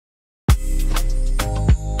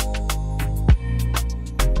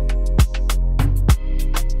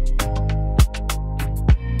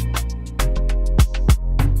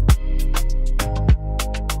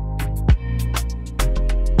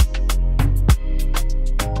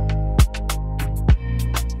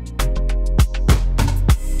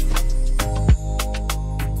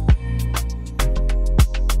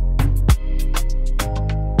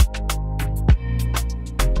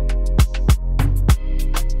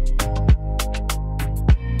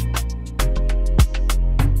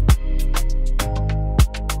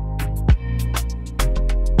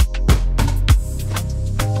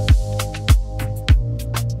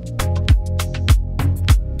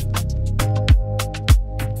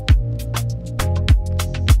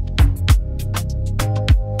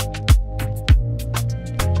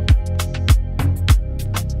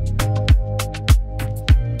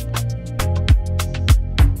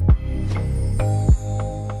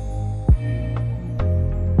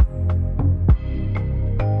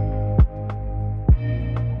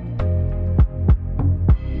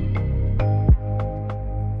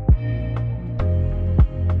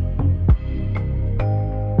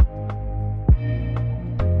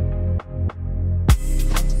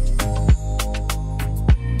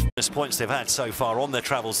most points they've had so far on their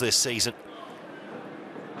travels this season.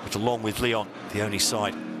 But along with Lyon, the only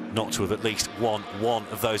side not to have at least won one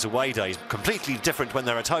of those away days. Completely different when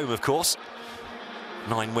they're at home, of course.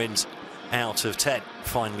 9 wins out of 10,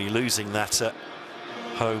 finally losing that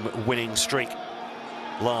home winning streak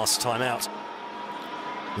last time out.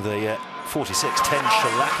 The 46-10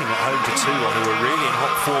 shellacking at home to Toulon, who are really in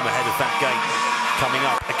hot form ahead of that game coming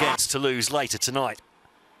up against Toulouse later tonight.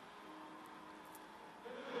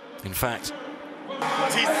 In fact,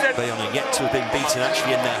 Bayonne are yet to have been beaten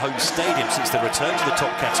actually in their home stadium since their return to the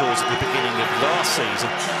top 14 at the beginning of last season.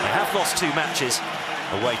 They have lost 2 matches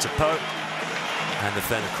away to Pau, and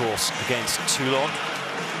then of course against Toulon.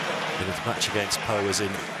 The match against Pau was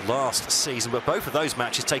in last season, but both of those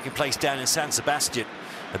matches taking place down in San Sebastian.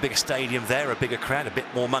 A bigger stadium there, a bigger crowd, a bit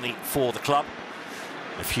more money for the club.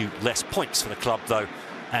 A few less points for the club though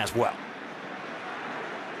as well.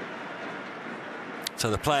 So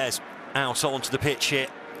the players out onto the pitch here.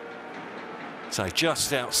 So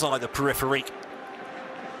just outside the periphery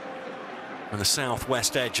and the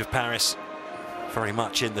southwest edge of Paris, very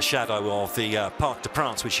much in the shadow of the Parc des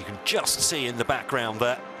Princes, which you can just see in the background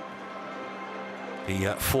there.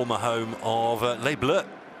 The former home of Les Bleus.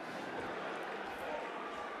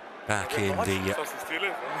 Back in the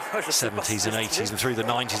 70s and 80s and through the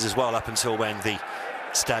 90s as well, up until when the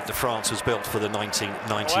Stade de France was built for the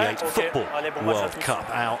 1998 Football World Cup.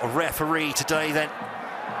 Our referee today then,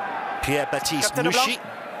 Pierre-Baptiste Nouchy,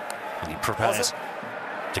 and he prepares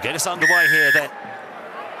to get us underway here then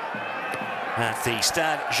at the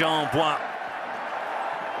Stade Jean-Bouin.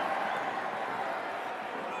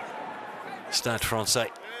 Stade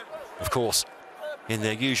Francais, of course, in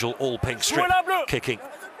their usual all-pink strip, kicking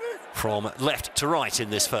from left to right in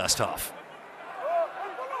this first half.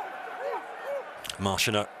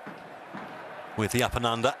 Marchenot with the up and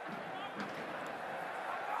under.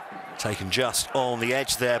 Taken just on the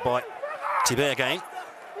edge there by Tiberghien.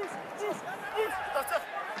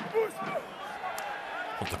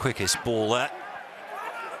 Not the quickest ball there.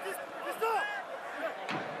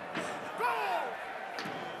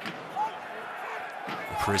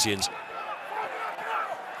 The Parisians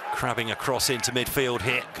crabbing across into midfield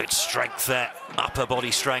here. Good strength there, upper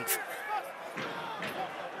body strength.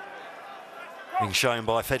 Being shown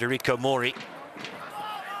by Federico Mori.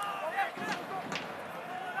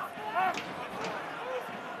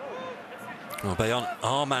 Well, Bayonne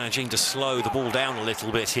are managing to slow the ball down a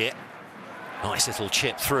little bit here. Nice little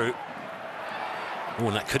chip through. Oh,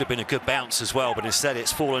 and that could have been a good bounce as well, but instead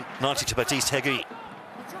it's fallen nicely to Baptiste Hegui.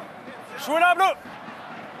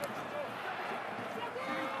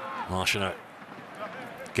 Marchenot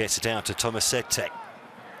gets it down to Thomas Sete.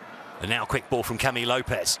 And now quick ball from Camille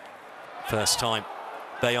Lopez. First time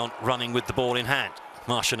Bayonne running with the ball in hand.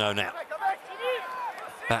 Marchenot now.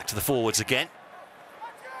 Back to the forwards again.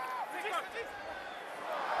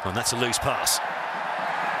 And that's a loose pass.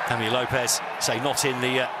 Camille Lopez, say not in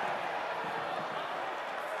the...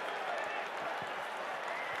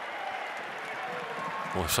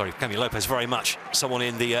 Oh, sorry, Camille Lopez very much someone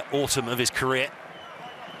in the autumn of his career.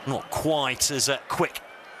 Not quite as quick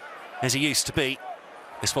as he used to be.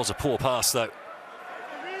 This was a poor pass, though,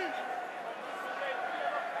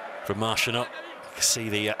 from Marchenot. You can see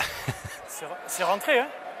the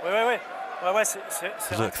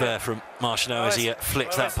look there from Marchenot as he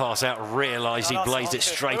flicked that pass out, realised he blazed it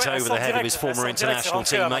straight over the head of his former international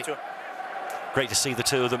teammate. Great to see the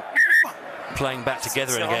two of them playing back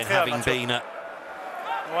together again, having been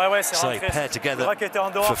say, paired together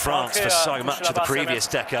for France for so much of the previous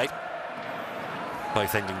decade.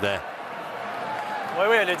 Both ending their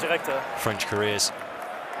French careers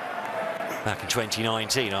back in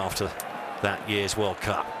 2019 after that year's World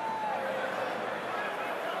Cup.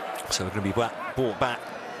 So we're going to be brought back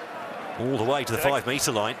all the way to the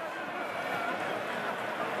 5-metre line.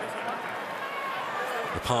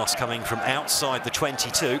 The pass coming from outside the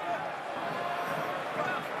 22.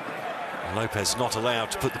 Lopez not allowed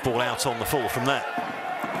to put the ball out on the full from there.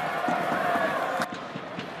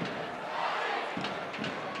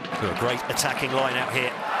 A great attacking line out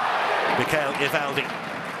here. Michael Ivaldi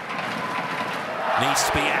needs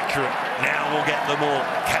to be accurate. Now we'll get them all.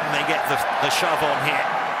 Can they get the shove on here?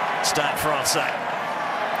 Stade Francais.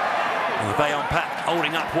 And the Bayonne pack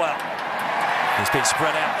holding up well. It's been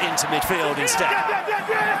spread out into midfield instead.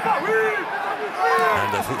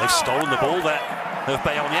 And I think they've stolen the ball there of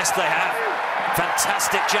Bayonne. Yes, they have.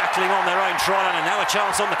 Fantastic jackling on their own try, and now a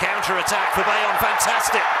chance on the counter-attack for Bayonne.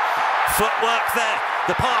 Fantastic footwork there.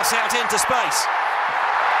 The pass out into space.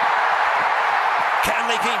 Can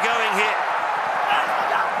they keep going here?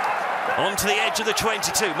 Onto the edge of the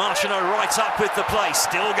 22. Martineau right up with the play.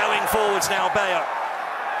 Still going forwards now, Bayonne.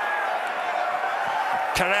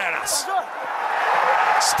 Carreras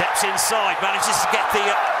steps inside, manages to get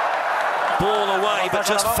the ball away, but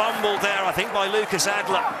just fumbled there, I think, by Lucas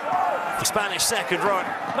Adler. The Spanish second row.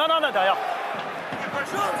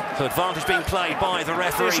 So advantage being played by the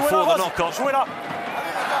referee for the knock-on.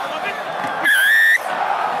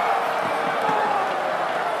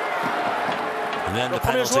 And then the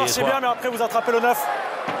penalty as well.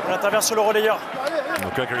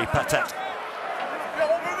 Gregory Patat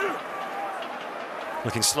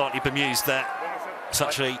looking slightly bemused there.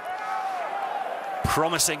 Such a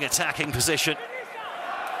promising attacking position.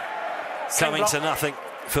 Coming to nothing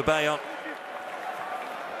for Bayonne.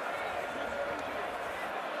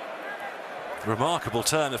 Remarkable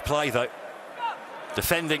turn of play, though.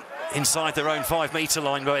 Defending inside their own 5-metre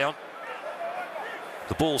line, Bayonne.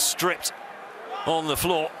 The ball stripped on the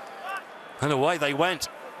floor, and away they went.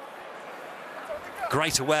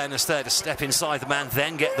 Great awareness there to step inside the man,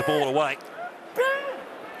 then get the ball away.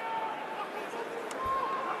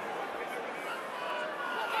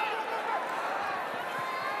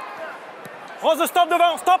 Stop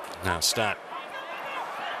devant, stop! Now Stade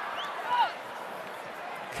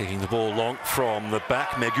kicking the ball long from the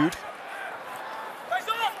back. Megud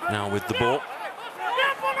now with the ball,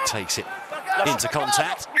 takes it into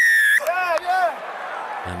contact,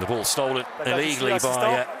 and the ball stolen illegally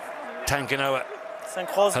by Tanganoa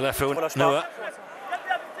Halefu-Noa.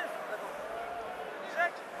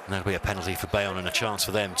 That'll be a penalty for Bayonne and a chance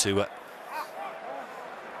for them to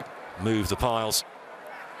move the piles.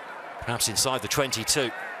 Perhaps inside the 22.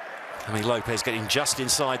 Jaime Lopez getting just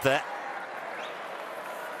inside there.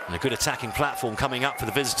 And a good attacking platform coming up for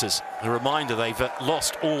the visitors. A reminder, they've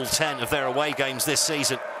lost all 10 of their away games this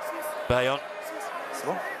season. Bayonne.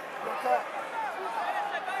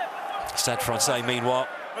 Stade Francais, meanwhile,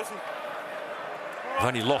 have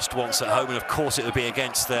only lost once at home, and of course it would be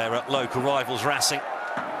against their local rivals, Racing.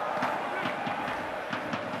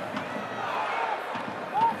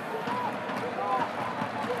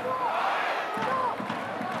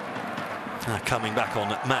 Coming back on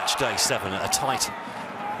match day 7, a tight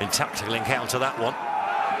and tactical encounter, that one.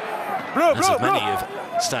 As have many of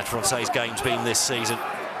Stade Francais' games been this season.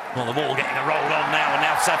 Well, the ball getting a roll on now, and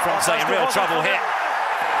now Stade Francais in real trouble here.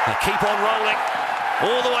 They keep on rolling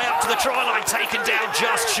all the way up to the try line, taken down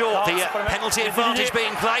just short. The penalty advantage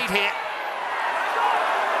being played here.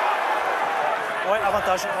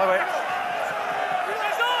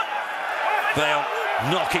 Bayonne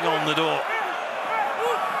knocking on the door.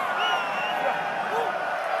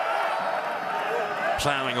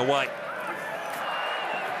 Ploughing away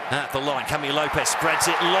at the line. Jaime Lopez spreads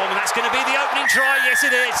it long, and that's going to be the opening try. Yes, it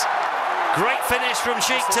is. Great finish from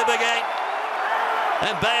Sheikh Tibagain.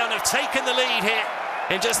 And Bayonne have taken the lead here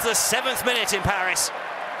in just the 7th minute in Paris.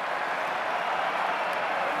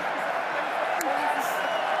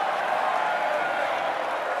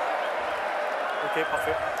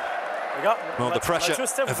 Well, the pressure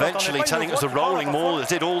eventually telling it was a rolling ball that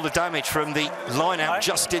did all the damage from the line out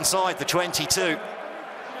just inside the 22.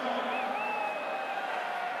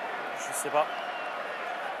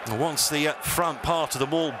 Once the front part of the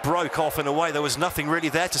ball broke off in a way, there was nothing really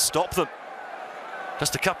there to stop them.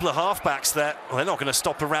 Just a couple of halfbacks there. Well, they're not going to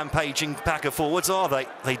stop a rampaging backer forwards, are they?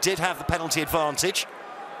 They did have the penalty advantage.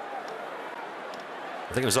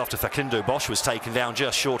 I think it was after Facundo Bosch was taken down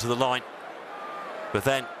just short of the line. But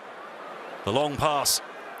then the long pass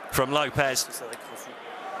from Lopez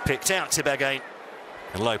picked out Tibagain,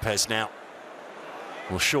 and Lopez now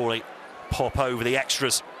will surely pop over the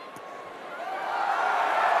extras.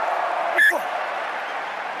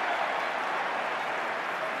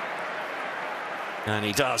 And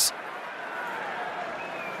he does.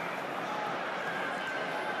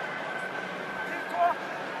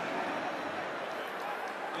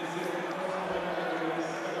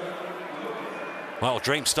 Well,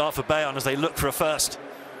 dream start for Bayonne as they look for a first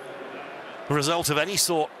result of any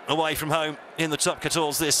sort away from home in the top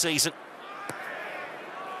 14 this season.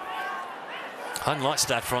 Unlike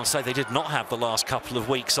Stade Francais, they did not have the last couple of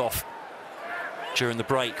weeks off during the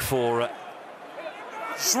break for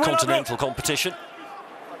continental competition.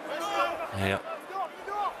 Yeah.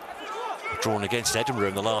 Drawn against Edinburgh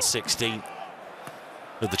in the last 16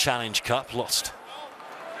 of the Challenge Cup. Lost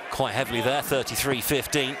quite heavily there,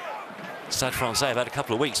 33-15. Stade Francais have had a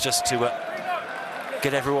couple of weeks just to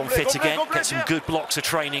get everyone fit again, get some good blocks of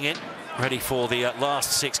training in, ready for the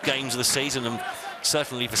last 6 games of the season, and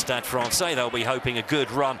certainly for Stade Francais, they'll be hoping a good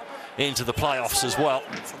run into the playoffs as well.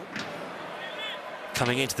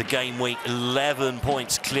 coming into the game week 11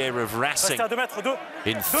 points clear of Racing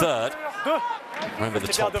in third. Remember, the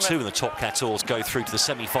top two and the top 14 go through to the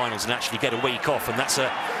semi-finals and actually get a week off, and that's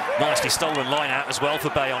a nicely stolen line-out as well for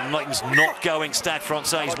Bayonne. Nothing's not going Stade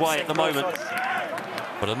Francais' way at the moment,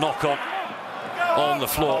 but a knock-on the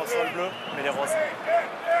floor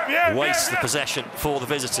wastes the possession for the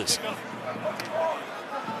visitors.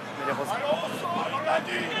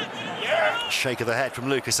 Shake of the head from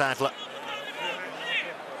Lucas Adler.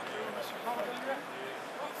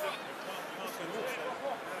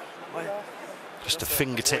 Just a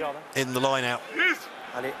fingertip in the line out.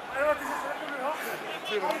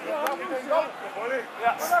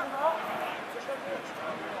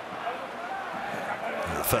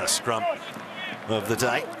 The first scrum of the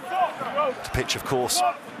day. The pitch, of course,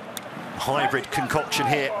 hybrid concoction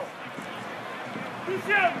here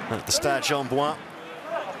at the Stade Jean-Bouin.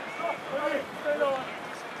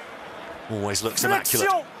 Always looks immaculate.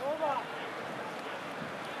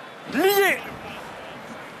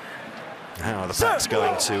 How are the backs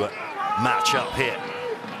going to match up here?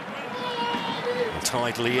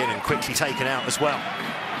 Tidily in and quickly taken out as well.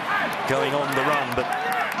 Going on the run, but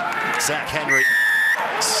Zach Henry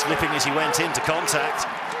slipping as he went into contact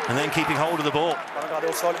and then keeping hold of the ball.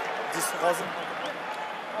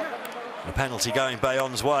 A penalty going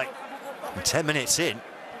Bayonne's way. And 10 minutes in,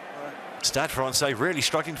 Stade Francais really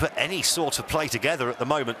struggling to put any sort of play together at the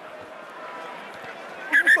moment.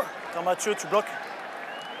 Mathieu, tu bloques.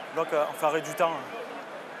 Bloque en arrêt du temps.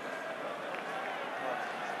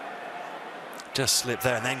 Just slipped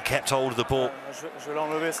there and then kept hold of the ball. Je l'ai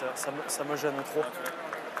enlevé, ça me gêne trop.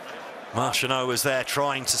 Martineau was there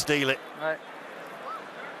trying to steal it. Ouais.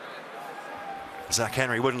 Zach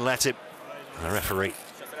Henry wouldn't let him. And the referee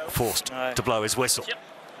forced to blow his whistle.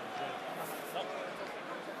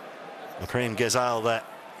 Karim Ghezal there.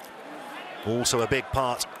 Also a big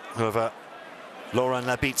part of Laurent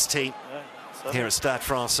Labitte's team here at Stade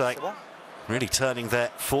Francais. Really turning their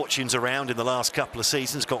fortunes around in the last couple of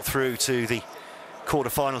seasons. Got through to the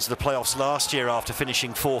quarterfinals of the playoffs last year after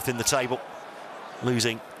finishing fourth in the table.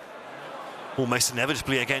 Losing almost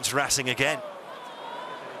inevitably against Racing again.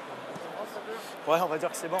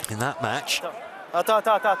 In that match.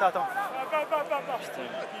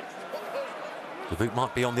 The boot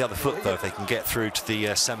might be on the other foot though if they can get through to the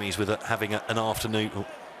semis with having an afternoon,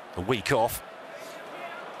 a week off.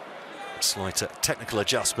 Slight technical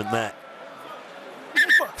adjustment there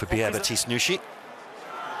for Pierre-Baptiste Nuchy.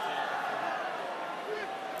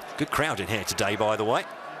 Good crowd in here today, by the way.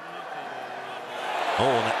 Oh,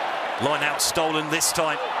 and line out stolen this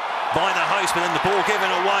time by the host, but then the ball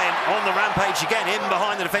given away, and on the rampage again, in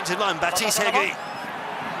behind the defensive line, Baptiste Hegui.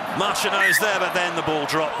 Martineau's there, but then the ball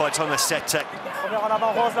dropped by Thomas Setek. Première en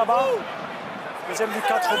avant rose là-bas. Deuxième du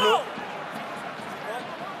 4 bleu.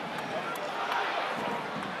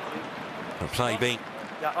 The play being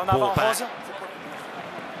En avant back. rose.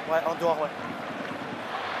 Ouais, en dehors, ouais.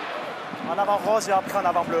 En avant rose et après en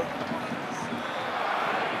avant bleu.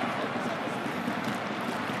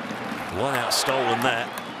 Line out stolen there.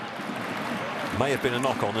 May have been a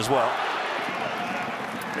knock-on as well.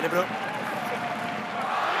 Et les bleus.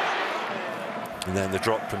 And then the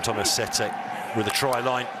drop from Thomas Setek with a try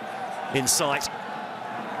line in sight.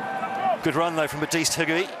 Good run though from Baptiste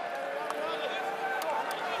Hegui.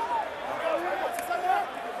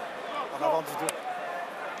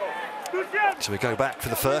 So we go back for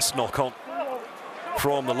the first knock-on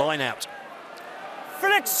from the line-out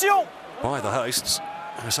Flexion by the hosts.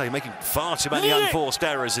 I say, making far too many unforced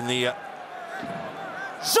errors in the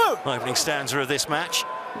opening stanza of this match.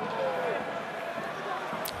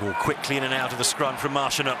 Ball quickly in and out of the scrum from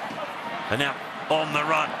Martineau. And now on the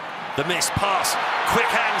run. The missed pass. Quick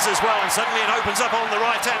hands as well, and suddenly it opens up on the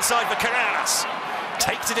right-hand side for Carreras.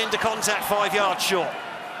 Takes it into contact 5 yards short.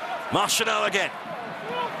 Martineau again.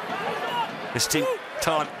 This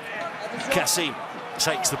time, Kassim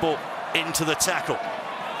takes the ball into the tackle.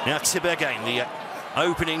 Now Tibagain, the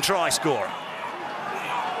opening try scorer.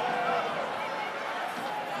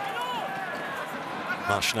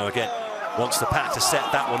 Martineau again wants the pack to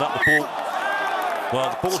set that one up. The ball, well,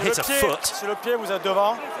 the ball hits a foot. C'est le pied, vous êtes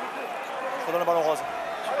devant. Ça donne le ballon rose.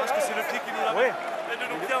 Je pense que c'est le pied qui nous l'a. Oui.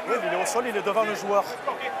 Oui, il est au sol, il est devant le joueur.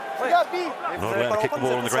 Not allowed to kick the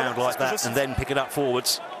ball on the ground like that and then pick it up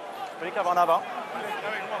forwards.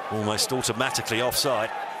 Almost automatically offside.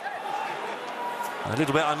 A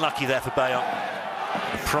little bit unlucky there for Bayonne.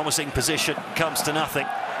 A promising position comes to nothing.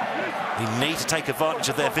 They need to take advantage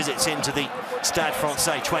of their visits into the Stade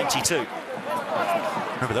Francais 22.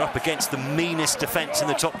 Remember, they're up against the meanest defence in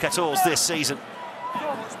the top 14 this season.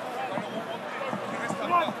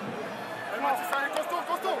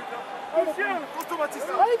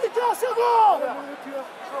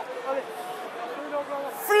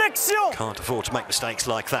 Flexion. Can't afford to make mistakes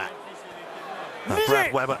like that.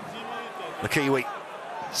 Brad Webber, the Kiwi.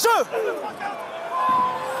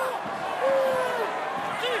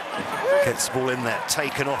 Gets the ball in there,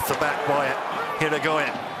 taken off the back by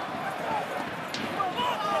Hiragoyen.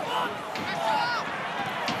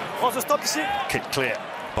 Kick clear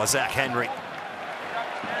by Zach Henry.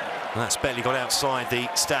 That's barely got outside the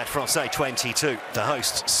Stade Francais 22. The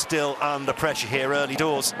hosts still under pressure here early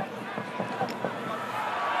doors.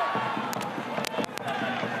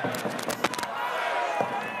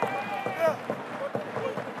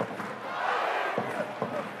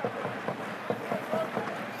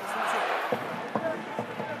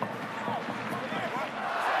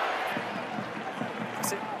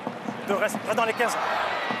 Reste dans les 15.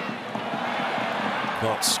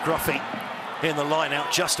 Well, Scruffy in the line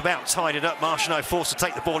out, just about tied it up. Martineau forced to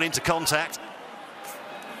take the ball into contact.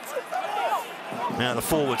 Now the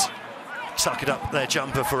forwards tuck it up their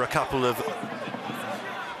jumper for a couple of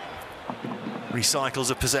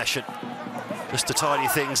recycles of possession, just to tidy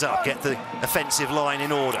things up, get the offensive line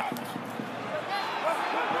in order.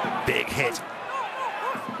 Big hit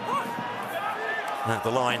at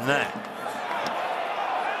the line there.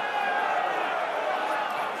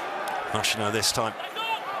 Martineau this time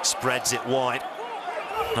spreads it wide.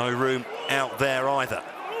 No room out there either.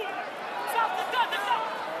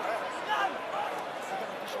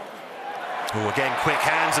 Oh, again, quick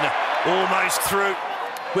hands and almost through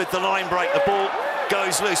with the line break. The ball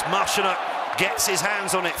goes loose. Martineau gets his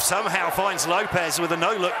hands on it, somehow finds Lopez with a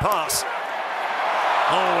no-look pass.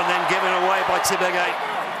 Oh, and then given away by Tibegay.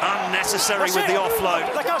 Unnecessary with the offload.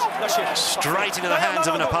 Straight into the hands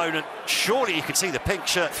of an opponent. Surely you could see the pink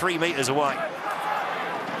shirt 3 meters away.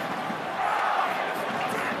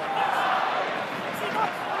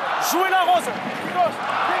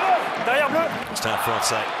 Stade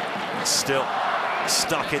Francais still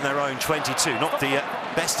stuck in their own 22. Not the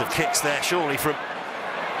best of kicks there, surely, from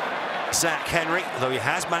Zach Henry, though he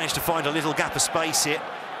has managed to find a little gap of space here.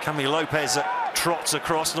 Camille Lopez trots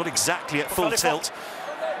across, not exactly at full tilt.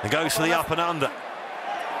 And goes for the up and under.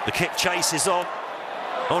 The kick chases on.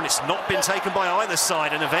 Oh, and it's not been taken by either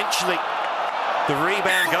side, and eventually the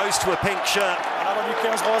rebound goes to a pink shirt.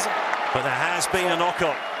 But there has been a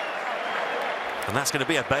knock-on. And that's going to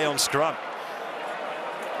be a Bayonne scrum.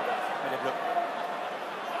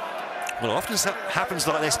 Well, often happens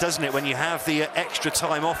like this, doesn't it, when you have the extra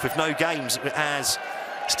time off with no games, as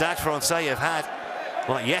Stade Francais have had.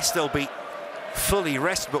 Well, yes, they'll be fully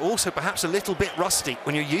rested, but also perhaps a little bit rusty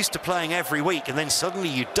when you're used to playing every week and then suddenly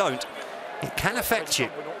you don't. It can affect you.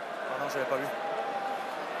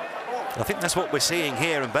 I think that's what we're seeing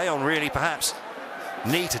here, and Bayonne really perhaps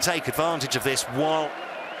need to take advantage of this while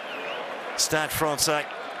Stade Francais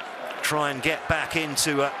try and get back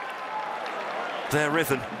into their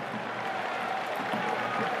rhythm.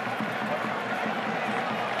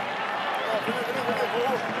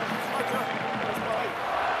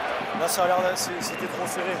 Là, ça a l'air, c'était trop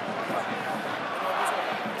serré.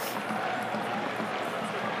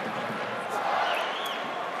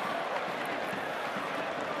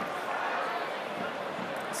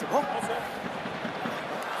 C'est bon?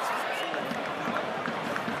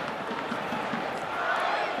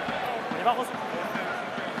 On y va, Rose.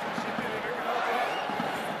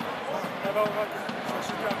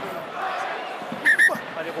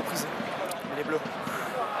 Allez, reprise. Les bleus.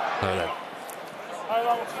 Hello.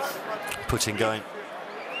 Putting going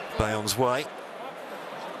Bayonne's way.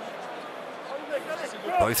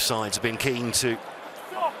 Both sides have been keen to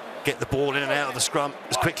get the ball in and out of the scrum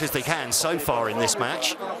as quickly as they can so far in this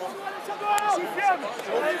match.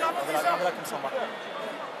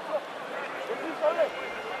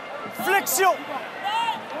 Flexion.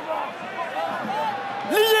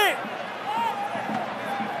 Lié.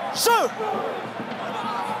 Jeu.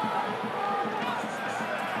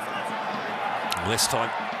 This time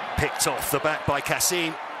picked off the back by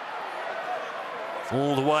Kassim.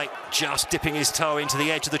 All the way, just dipping his toe into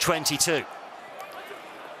the edge of the 22.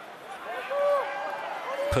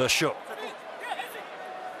 Pershot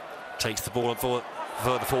takes the ball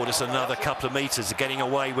further forward, just another couple of meters, getting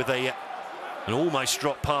away with an almost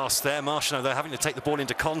drop pass there. Martineau, they're having to take the ball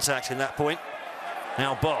into contact in that point.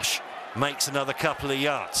 Now Bosch makes another couple of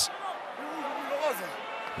yards.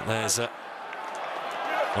 There's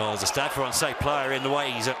well, there's a Stade Francais player in the way.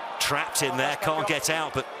 He's trapped in there, can't get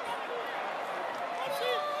out, but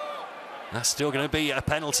that's still going to be a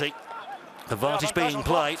penalty. Advantage being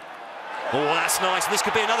played. Oh, that's nice. This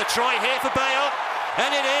could be another try here for Bayonne,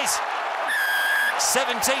 and it is.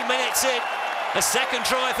 17 minutes in, A second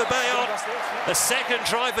try for Bayonne. A second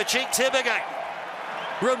try for Cheek Tibergay.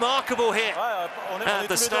 Remarkable hit at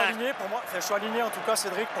the Stade. Pour moi, je suis aligné en tout cas,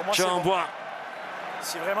 Cédric. Pour moi, c'est Jean bon. Bois.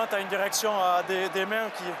 Si vraiment tu as une direction des mains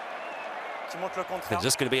qui montrent le contraire. There's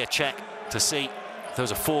just going to be a check to see if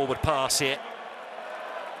there's a forward pass here.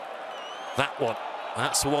 That one.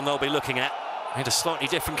 That's the one they'll be looking at. Need a slightly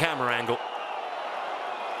different camera angle.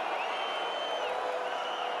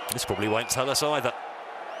 This probably won't tell us either.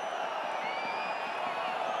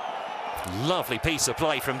 Lovely piece of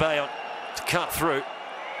play from Bayonne to cut through.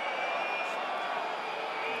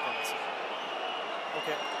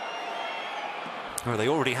 Okay. Well, they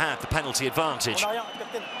already had the penalty advantage. On n'a rien,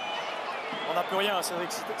 capitaine. On n'a plus rien,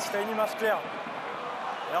 Cédric. Si t'as une image claire.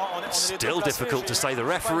 Still difficult to say. The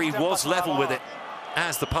referee was level with it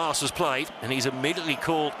as the pass was played, and he's immediately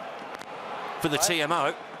called for the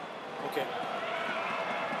TMO. Okay.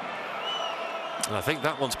 And I think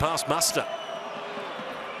that one's past muster.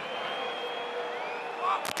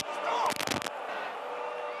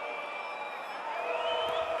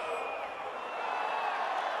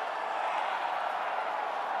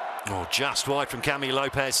 Oh, just wide from Camille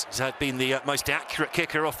Lopez. He's had been the most accurate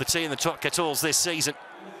kicker off the tee in the top 14 this season.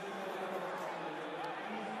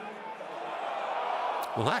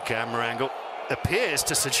 Well, that camera angle appears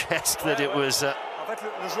to suggest that it was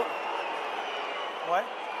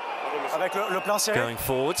going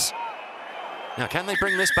forwards. Now, can they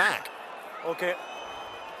bring this back? Okay.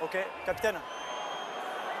 Okay, capitaine.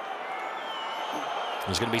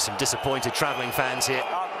 There's going to be some disappointed travelling fans here.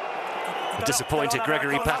 Disappointed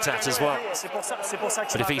Gregory Patat as well.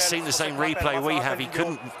 But if he's seen the same replay we have, he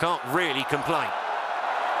can't really complain.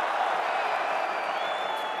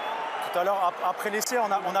 Tout à l'heure, après l'essai,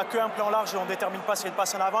 on a qu'un plan large et on ne détermine pas s'il y a une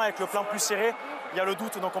passe en avant. Avec le plan plus serré, il y a le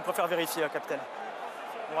doute, donc on préfère vérifier, capitaine.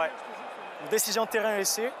 Ouais. Une décision de terrain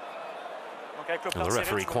essai. Donc avec le plan The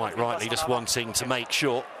referee quite rightly just wanting to make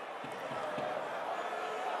sure.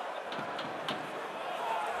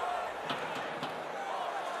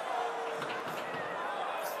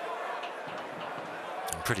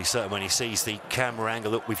 I'm pretty certain when he sees the camera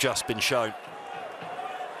angle that we've just been shown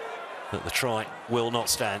that the try will not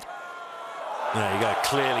stand. There you go,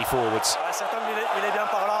 clearly forwards.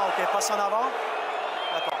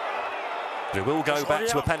 But it will go back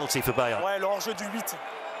to a penalty for Bayonne. Ouais, le hors-jeu du 8.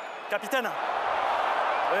 Capitaine.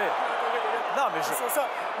 Oui. Non, mais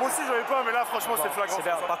moi aussi j'avais pas, mais là franchement c'est flagrant.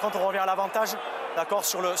 Par contre, on revient à l'avantage, d'accord,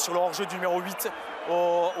 sur le hors-jeu du numéro 8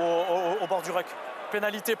 au bord du ruck.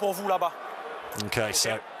 Pénalité pour vous là-bas. Okay,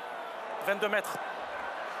 so 22 mètres.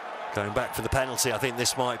 Going back for the penalty, I think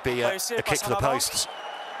this might be a kick to the posts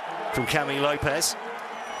from Camille Lopez.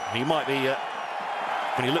 He might be,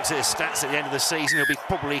 when he looks at his stats at the end of the season, he'll be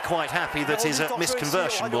probably quite happy that his missed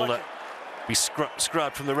conversion will be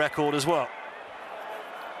scrubbed from the record as well.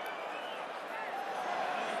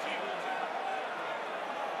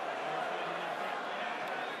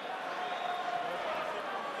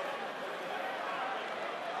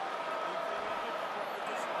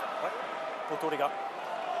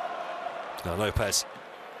 Now Lopez,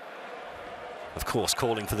 of course,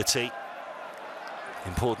 calling for the tee.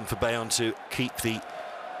 Important for Bayonne to keep the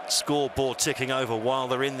scoreboard ticking over while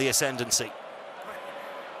they're in the ascendancy.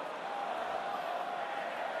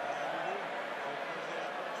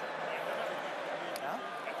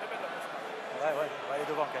 Ouais, on va aller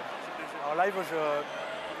devant quand même. En live,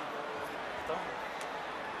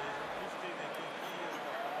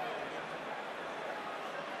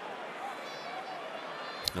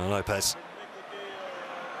 Now Lopez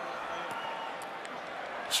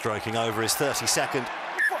stroking over his 32nd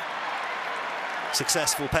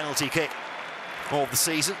successful penalty kick of the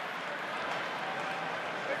season.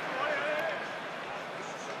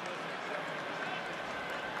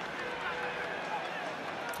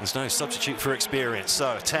 There's no substitute for experience,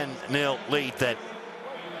 so a 10-0 lead then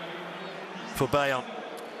for Bayonne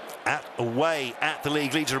away at the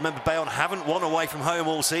league leaders. Remember, Bayonne haven't won away from home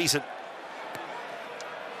all season.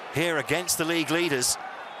 Here against the league leaders,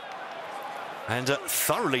 and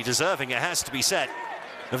thoroughly deserving, it has to be said,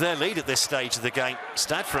 of their lead at this stage of the game.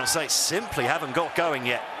 Stade Francais simply haven't got going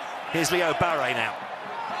yet. Here's Leo Barret now,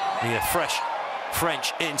 the fresh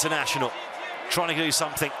French international, trying to do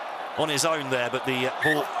something on his own there, but the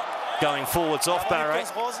ball going forwards off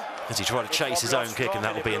Barret as he tried to chase his own kick, and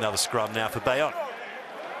that will be another scrum now for Bayonne.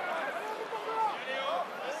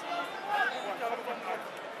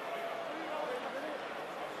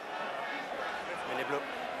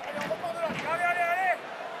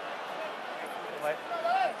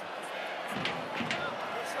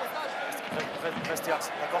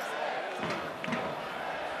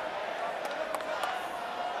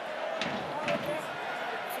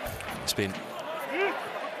 It's been,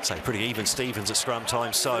 say, pretty even Stevens at scrum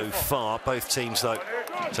time so far. Both teams, though,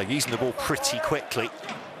 so using the ball pretty quickly.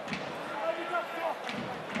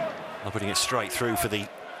 Not putting it straight through for the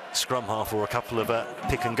scrum half, or a couple of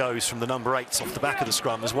pick and goes from the number 8s off the back of the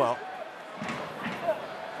scrum as well.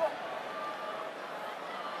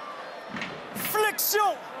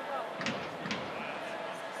 Flexion.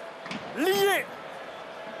 Lié.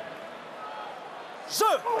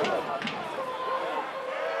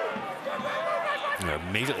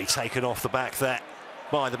 Immediately taken off the back there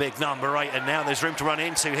by the big number 8, and now there's room to run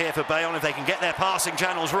into here for Bayonne if they can get their passing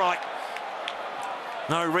channels right.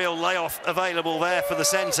 No real layoff available there for the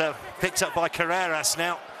centre. Picked up by Carreras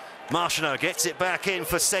now. Marchano gets it back in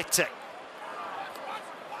for Sete.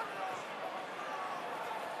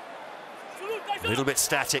 A little bit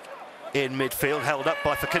static in midfield, held up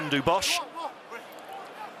by Facundo Bosch.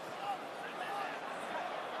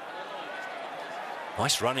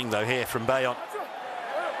 Nice running, though, here from Bayonne.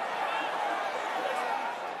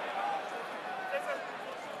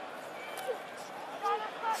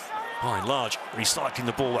 By and large, recycling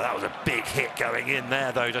the ball. Well, that was a big hit going in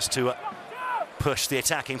there, though, just to push the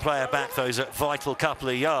attacking player back those vital couple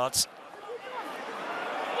of yards.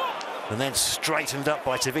 And then straightened up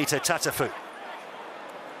by Tevita Tatafu.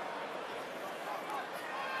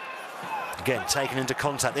 Again, taken into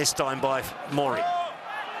contact, this time by Mori.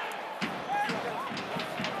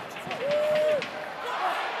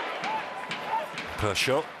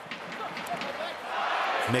 Pershaw.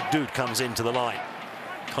 Megdoud comes into the line.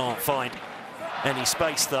 Can't find any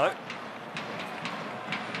space, though.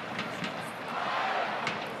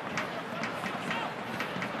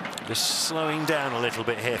 Just slowing down a little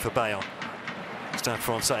bit here for Bayonne. Stade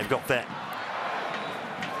Francais have got their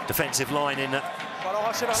defensive line in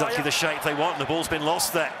exactly the shape they want. The ball's been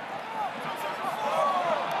lost there.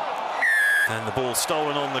 And the ball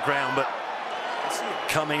stolen on the ground, but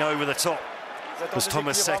coming over the top was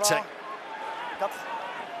Thomas Sete.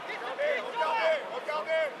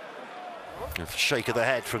 A shake of the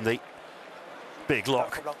head from the big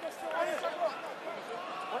lock.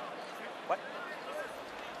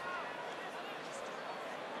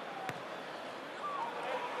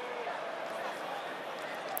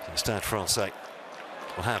 So Stade Francais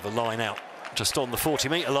will have a line out just on the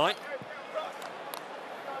 40-metre line.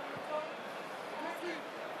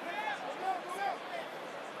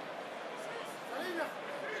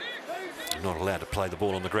 You're not allowed to play the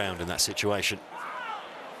ball on the ground in that situation.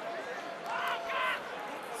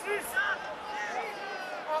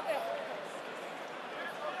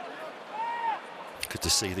 Good to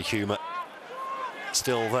see the humour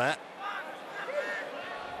still there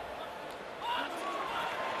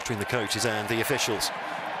between the coaches and the officials.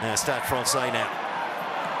 Now Stade Francais now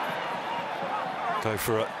go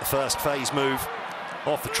for a first phase move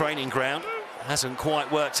off the training ground. Hasn't quite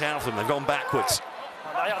worked out for them. They've gone backwards.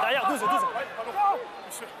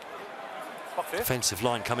 Defensive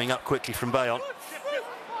line coming up quickly from Bayonne.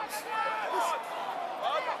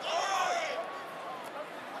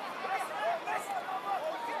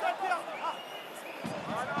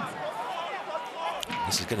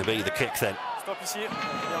 This is going to be the kick then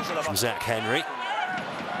from Zach Henry.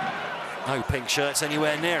 No pink shirts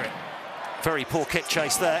anywhere near it. Very poor kick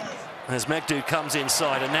chase there as Megdoud comes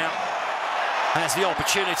inside and now has the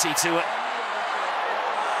opportunity to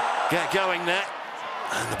get going there.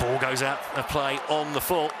 And the ball goes out of play on the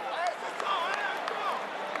full.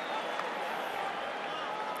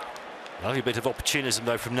 Lovely bit of opportunism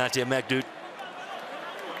though from Nadir Megdoud.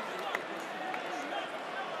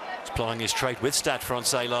 Plying his trade with Stade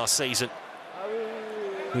Francais last season.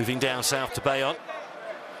 Moving down south to Bayonne.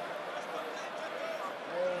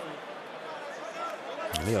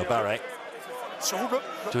 Leo Barret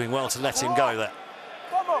doing well to let him go there.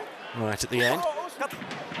 Right at the end.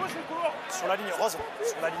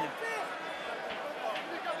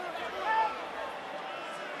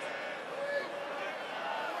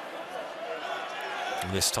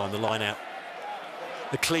 And this time the line out.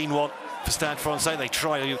 The clean one for Stade Francais. They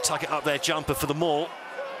try to tuck it up their jumper for the maul.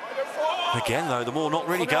 Again, though, the maul not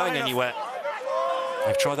really going anywhere.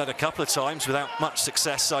 They've tried that a couple of times without much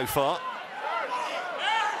success so far.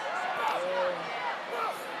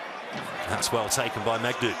 That's well taken by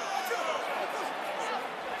Megdoud.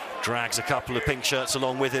 Drags a couple of pink shirts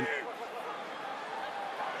along with him.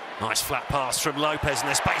 Nice flat pass from Lopez, and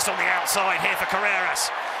there's space on the outside here for Carreras.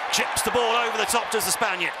 Chips the ball over the top, does the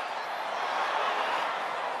Spaniard.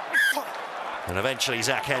 And eventually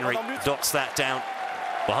Zach Henry dots that down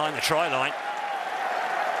behind the try line.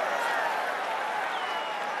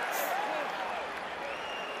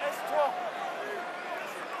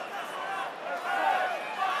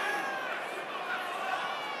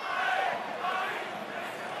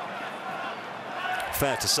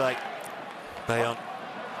 Fair to say, Bayonne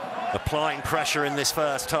applying pressure in this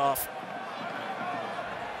first half.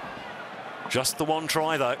 Just the one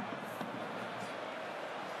try, though.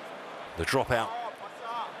 The dropout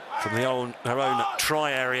from her own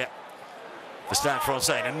try area for Stade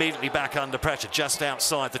Francais, and immediately back under pressure just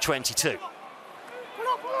outside the 22.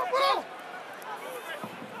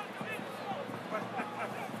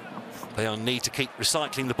 Bayonne need to keep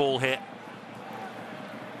recycling the ball here.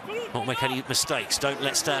 Not make any mistakes. Don't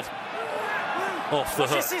let Stade off the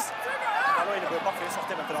hook.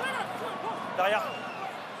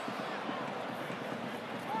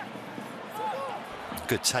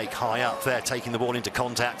 Good take high up there, taking the ball into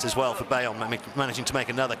contact as well for Bayonne, managing to make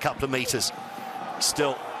another couple of metres.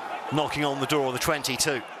 Still knocking on the door of the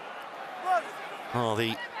 22. Oh,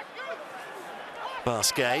 the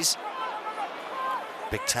Basquets.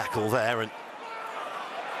 Big tackle there, and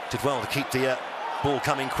did well to keep the ball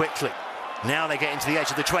coming quickly. Now they get into the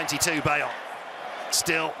edge of the 22, Bayonne.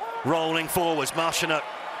 Still rolling forwards. Marchanot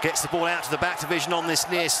gets the ball out to the back division on this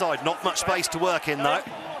near side. Not much space to work in, though.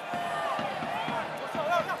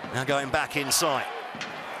 Now going back inside.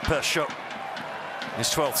 Perchot, his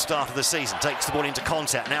 12th start of the season, takes the ball into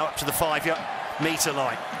contact. Now up to the 5-metre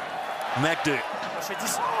line. Megdu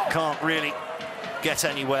can't really get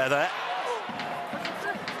anywhere there.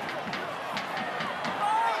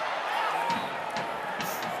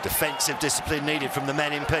 Defensive discipline needed from the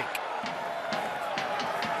men in pink.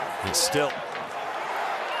 It's still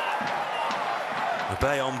the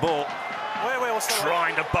Bayonne ball,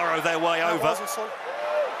 trying to burrow their way over.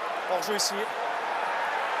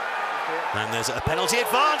 And there's a penalty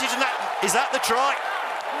advantage, and is that the try?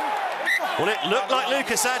 Well, it looked like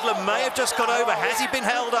Lucas Adler may have just got over. Has he been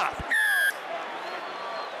held up?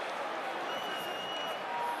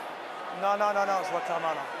 Non, je vois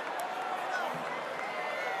clairement là.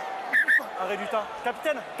 Arrêt du temps.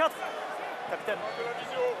 Capitaine, 4. Capitaine.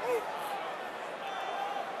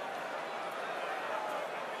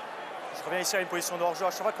 Je reviens ici à une position de hors-jeu. À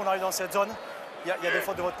chaque fois qu'on arrive dans cette zone, il y a des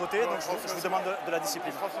fautes de votre côté, donc je vous demande de la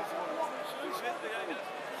discipline.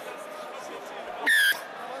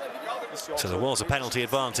 So there was a penalty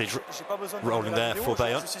advantage rolling there for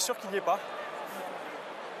Bayonne. Je suis sûr qu'il n'y est pas.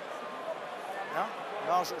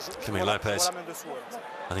 Camille Lopez,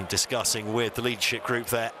 I think, discussing with the leadership group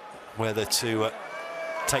there whether to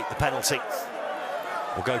take the penalty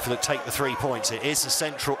or go for take the 3 points. It is a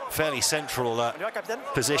fairly central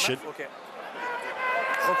position.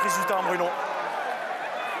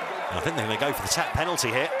 I think they're going to go for the tap penalty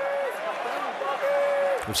here.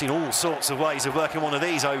 We've seen all sorts of ways of working one of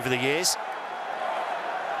these over the years.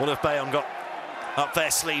 What have Bayonne got up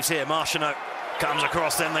their sleeves here? Marchanot comes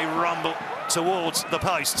across, then they rumble towards the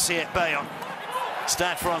post. See it, Bayonne.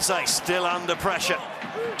 Stade Francais still under pressure.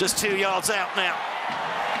 Just 2 yards out now.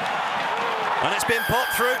 And it's been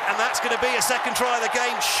popped through, and that's going to be a second try of the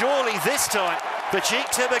game. Surely this time, the Cheek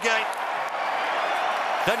Tib again.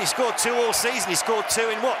 Only scored 2 all season. He scored 2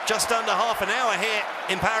 in what? Just under half an hour here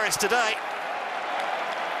in Paris today.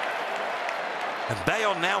 And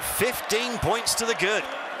Bayonne now 15 points to the good.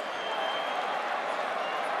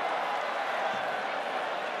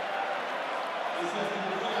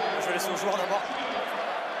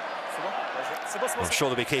 I'm sure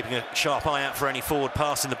they'll be keeping a sharp eye out for any forward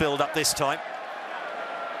pass in the build-up this time.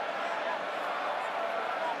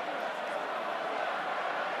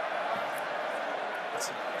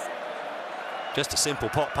 Just a simple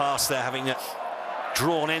pop pass there, having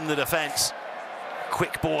drawn in the defence.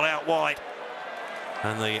 Quick ball out wide.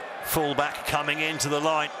 And the full-back coming into the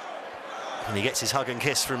line. And he gets his hug and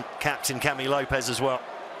kiss from captain Camille Lopez as well.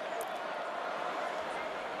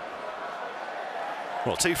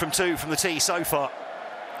 Well, 2 from 2 from the tee so far.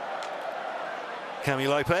 Camille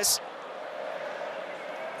Lopez.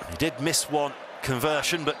 He did miss one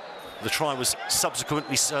conversion, but the try was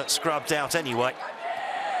subsequently scrubbed out anyway.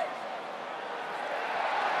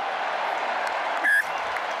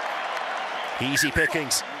 Easy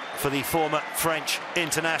pickings for the former French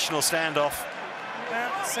international standoff.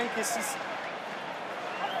 5 et 6.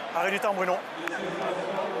 Arrêt du temps, Bruno.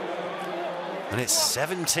 And it's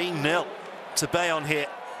 17-0 to Bayonne here.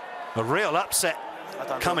 A real upset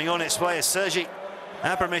coming on its way as Sergi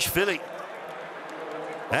Abramishvili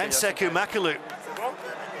and Sekou Makalu.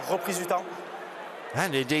 Reprise du temps.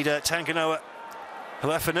 And indeed Tanganoa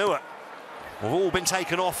Halefanua have all been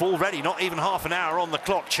taken off already. Not even half an hour on the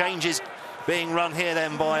clock. Changes being run here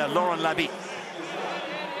then by Laurent Laby.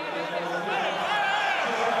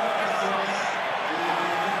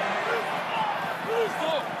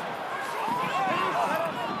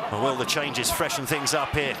 Well, will the changes freshen things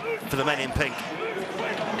up here for the men in pink?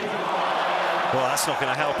 Well, that's not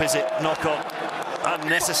going to help, is it? Knock on.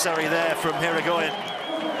 Unnecessary there from Irigoyen.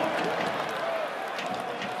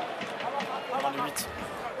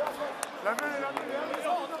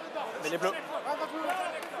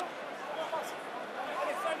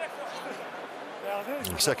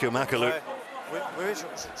 Sekio Makalu,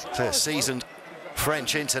 the seasoned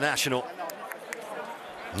French international.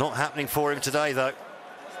 Not happening for him today, though.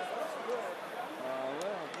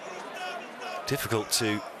 Difficult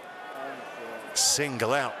to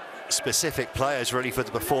single out specific players, really, for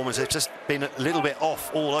the performance. They've just been a little bit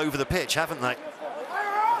off all over the pitch, haven't they?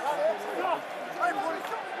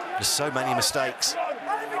 There's so many mistakes.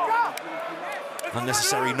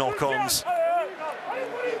 Unnecessary knock-ons.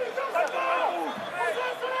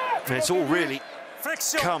 And it's all really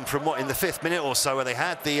come from what, in the 5th minute or so, where they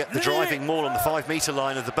had the driving maul on the 5-metre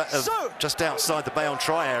line of just outside the Bayonne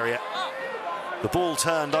try area. The ball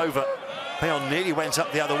turned over. Bayonne nearly went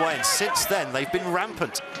up the other way, and since then they've been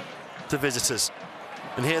rampant to visitors.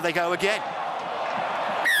 And here they go again.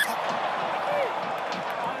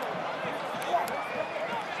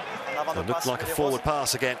 It looked like a forward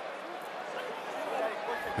pass again.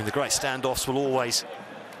 I mean, the great standoffs will always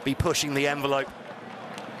be pushing the envelope,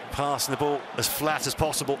 passing the ball as flat as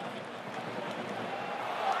possible.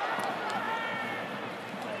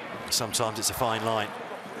 Sometimes it's a fine line.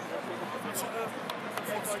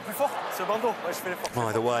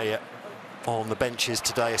 By the way, on the benches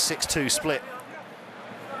today, a 6-2 split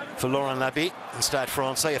for Laurent Labi and Stade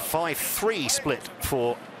Francais, a 5-3 split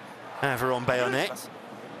for Aveyron Bayonne.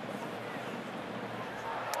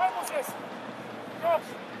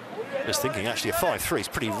 Just thinking, actually, a 5-3 is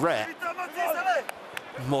pretty rare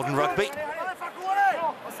in modern rugby.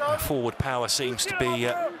 Forward power seems to be,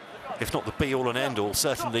 if not the be-all and end-all,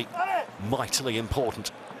 certainly mightily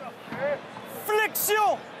important.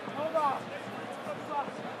 Flexion.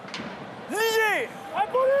 Lié.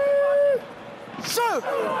 Jeu.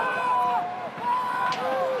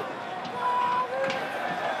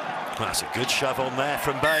 That's a good shove on there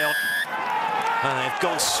from Bayonne. And they've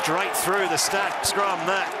gone straight through the Stade scrum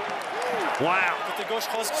there. Wow. Well,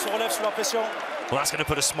 that's going to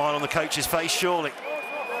put a smile on the coach's face, surely.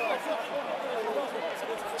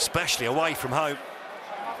 Especially away from home.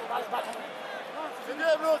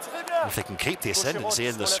 If they can keep the ascendancy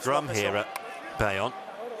in the scrum here at Bayonne,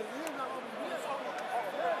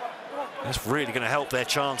 that's really going to help their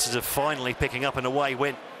chances of finally picking up an away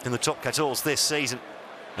win in the top 14 this season,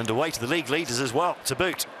 and away to the league leaders as well, to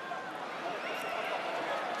boot.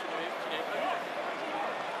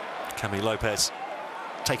 Camille Lopez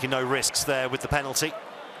taking no risks there with the penalty.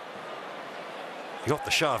 He got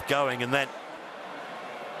the shove going, and then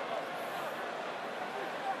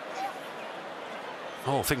the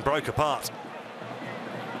whole thing broke apart.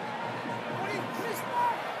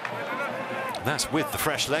 And that's with the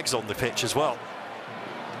fresh legs on the pitch as well.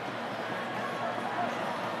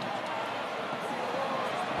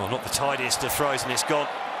 Well, not the tidiest of throws, and it's gone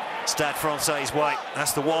Stade Francais' way.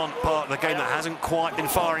 That's the one part of the game that hasn't quite been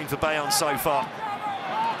firing for Bayonne so far.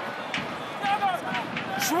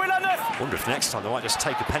 I wonder if next time they might just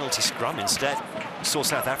take a penalty scrum instead. We saw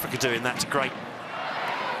South Africa doing that to great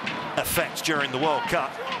effect during the World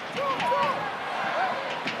Cup.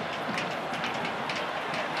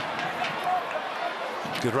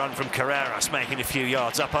 Good run from Carreras, making a few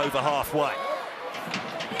yards up over halfway.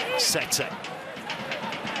 Sete.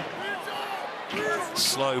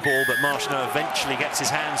 Slow ball, but Marchneau eventually gets his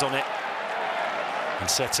hands on it. And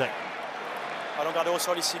Sete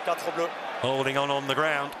holding on the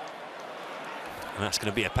ground. And that's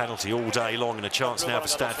going to be a penalty all day long, and a chance now for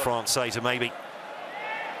Stade Francais to maybe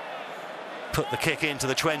put the kick into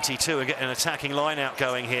the 22 and get an attacking line out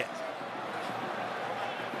going here.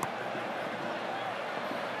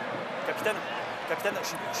 Capitaine, je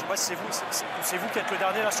ne sais pas si c'est vous qui êtes le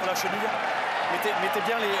dernier là sur la cheville. Mettez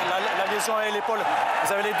bien la liaison à l'épaule.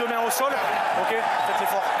 Vous avez les deux mains au sol. Ok, faites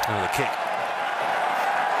l'effort. Oh, the kick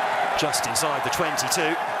just inside the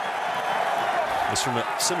 22. It's from a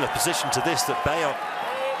similar position to this that Bayonne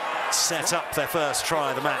set up their first try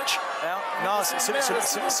of the match. Non, c'est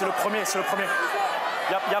le premier, c'est le premier.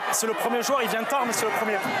 C'est le premier joueur, il vient tard, mais c'est le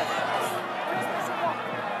premier.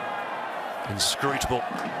 Inscrutable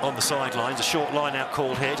on the sidelines. A short line-out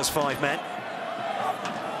called here, just 5 men.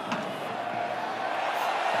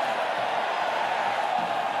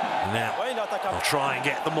 Now, they'll try and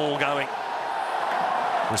get them all going.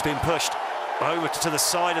 It's been pushed over to the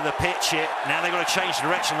side of the pitch here. Now they've got to change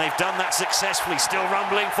direction. They've done that successfully. Still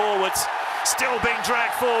rumbling forwards. Still being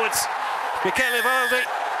dragged forwards. Michele Evaldi,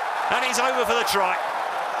 and he's over for the try.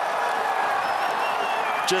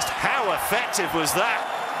 Just how effective was that?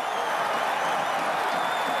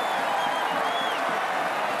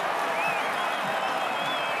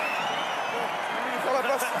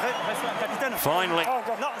 Finally,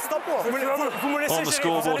 on the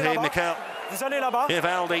scoreboard here, Mikel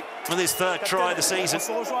Vivaldi with his third try of the season.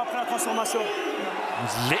 He's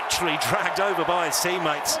literally dragged over by his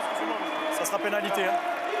teammates. Ça sera pénalité.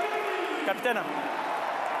 Capitaine.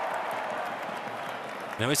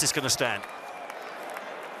 Now, is this going to stand?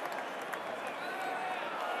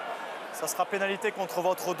 Ça sera pénalité contre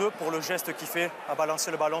votre 2 pour le geste qu'il fait à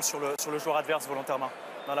balancer le ballon sur le joueur adverse volontairement,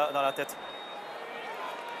 dans la tête.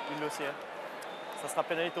 Il le sait. Hein. Ça sera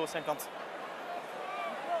pénalité au 50.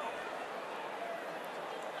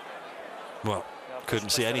 Well,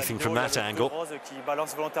 couldn't see anything from that angle. Rose qui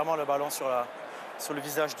balance volontairement le ballon sur le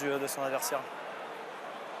visage de son adversaire.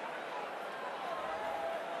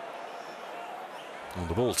 And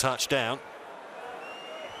the ball touched down.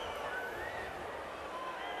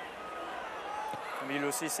 Mais il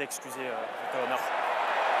aussi s'est excusé au talonneur.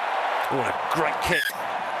 What a great kick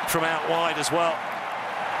from out wide as well.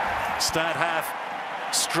 Stade have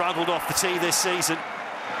struggled off the tee this season.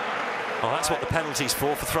 Well, that's what the penalty's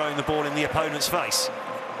for throwing the ball in the opponent's face.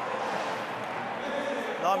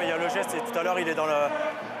 Non, mais il y a le geste, et tout à l'heure, il est dans le...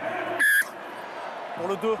 Pour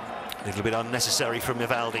le 2. A little bit unnecessary from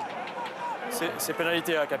Vivaldi. C'est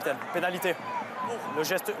pénalité, capitaine. Pénalité. Le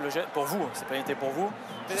geste pour vous, c'est pénalité pour vous.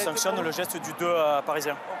 Je sanctionne le geste du 2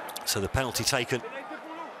 parisien. So the penalty taken.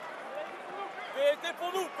 Pénalité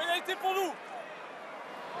pour nous, pénalité pour nous.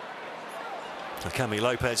 So Camille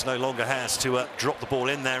Lopez no longer has to drop the ball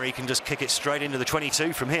in there. He can just kick it straight into the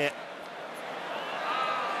 22 from here.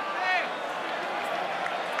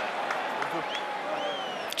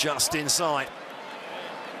 Just inside.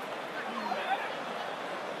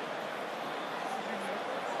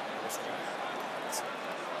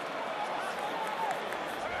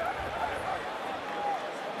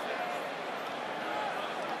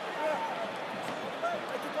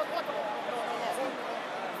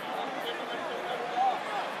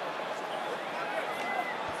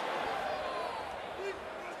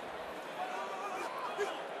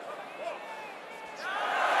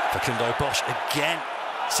 Facundo Bosch again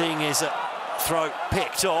seeing his throw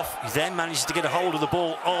picked off. He then manages to get a hold of the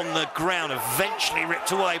ball on the ground, eventually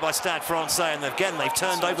ripped away by Stade Francais, and again they've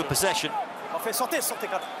turned over possession.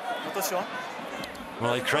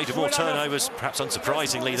 Well, they've created more turnovers, perhaps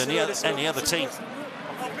unsurprisingly, than any other team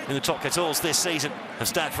in the top 14 this season of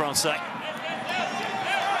Stade Francais.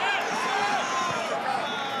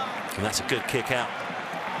 And that's a good kick out,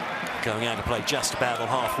 going out to play just about on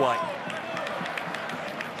halfway.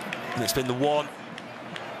 And it's been the one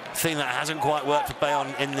thing that hasn't quite worked for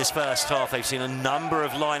Bayonne in this first half. They've seen a number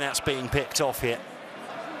of lineouts being picked off here.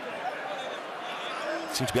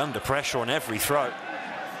 Seem to be under pressure on every throw.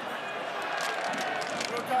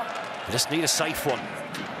 They just need a safe one.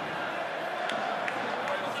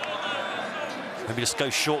 Maybe just go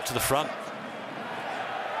short to the front.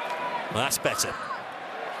 Well, that's better.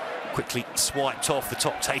 Quickly swiped off the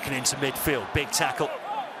top, taken into midfield. Big tackle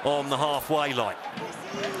on the halfway line.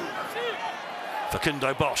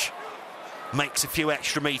 Facundo Bosch makes a few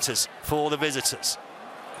extra meters for the visitors.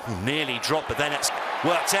 Nearly dropped, but then it's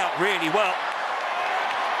worked out really well.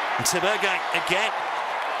 And Tibergain again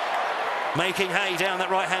making hay down that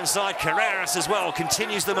right-hand side. Carreras as well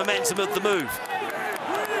continues the momentum of the move.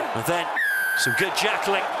 And then some good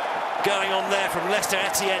jackling going on there from Lester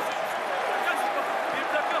Etienne.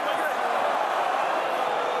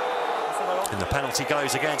 And the penalty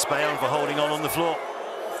goes against Bayonne for holding on the floor.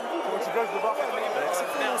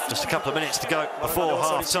 Just a couple of minutes to go before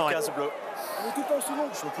half-time.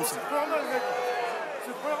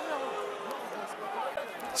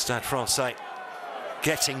 Stade Francais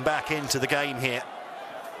getting back into the game here.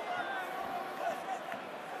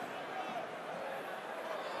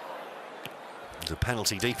 The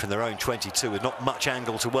penalty deep in their own 22 with not much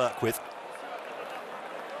angle to work with.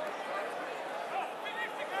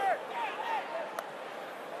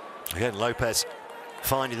 Again, Lopez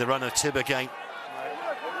finding the runner, Tibergain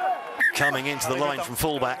coming into the line from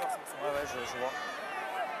fullback.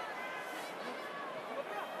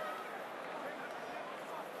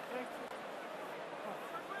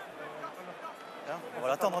 On va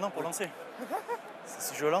l'attendre, non, pour lancer.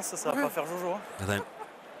 Si je lance, ça va pas faire jojo. And then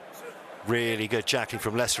really good jackling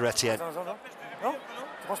from Lester Etienne. Non,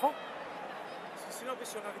 tu penses pas?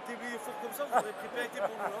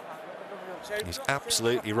 He's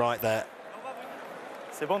absolutely right there.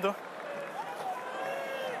 C'est bon, deux.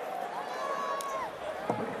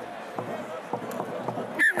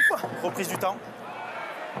 Reprise du temps.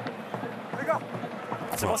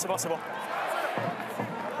 C'est bon, c'est bon, c'est bon.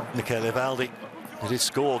 Mikel Vivaldi, who did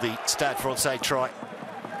score the Stade Francais try,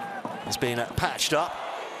 has been patched up.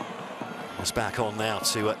 It's back on now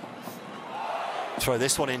to Throw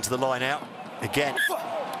this one into the line out. Again,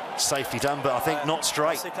 safely done, but I think not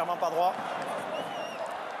straight. A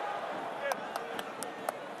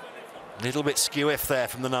little bit skew-if there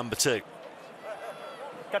from the number 2.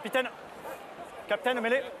 Capitaine. Capitaine,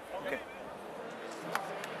 mêlée. Okay.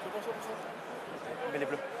 Mêlée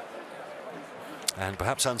bleu. And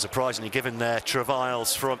perhaps unsurprisingly, given their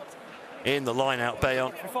travails from in the line-out,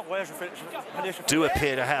 Bayonne do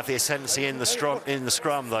appear to have the ascendancy in the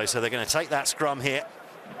scrum, though, so they're going to take that scrum here.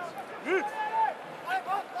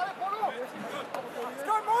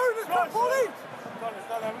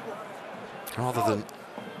 Rather than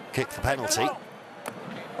kick the penalty,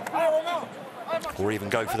 or even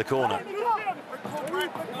go for the corner.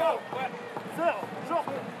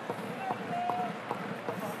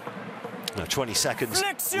 No, 20 seconds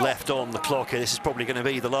left on the clock here. This is probably going to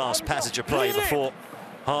be the last passage of play before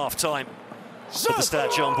half-time for the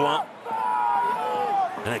Stade Francais.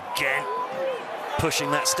 And again,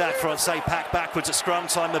 pushing that Stade Francais pack backwards at scrum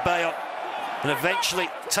time, the Bayonne, and eventually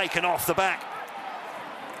taken off the back.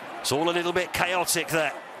 It's all a little bit chaotic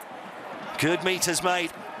there. Good meters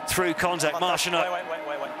made through contact. Marchenot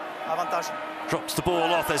drops the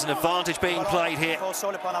ball off. There's an advantage being played here. Well,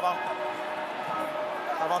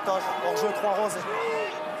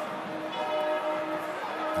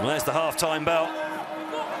 there's the half-time bell.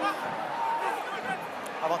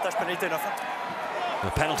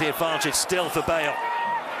 The penalty advantage still for Bayonne.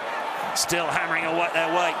 Still hammering away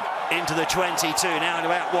their way into the 22, now at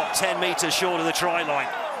about, what, 10 metres short of the try line.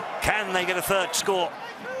 Can they get a third score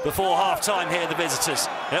before half-time here, the visitors?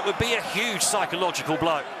 It would be a huge psychological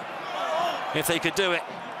blow if they could do it.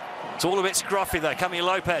 It's all a bit scruffy there. Camille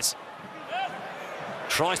Lopez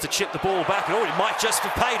tries to chip the ball back. Oh, it might just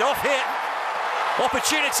have paid off here.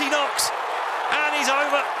 Opportunity knocks, and he's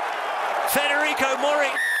over. Federico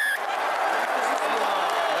Mori.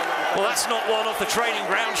 Well, that's not one off the training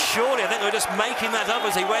ground, surely. I think they were just making that up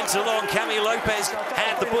as he went along. Camille Lopez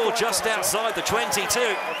had the ball just outside the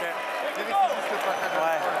 22.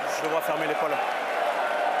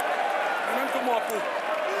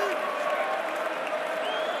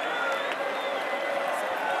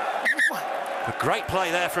 A great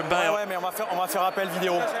play there from Bayonne.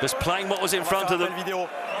 Just playing what was in front of them.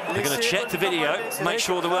 They're going to check the video, make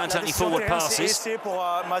sure there weren't any forward passes. That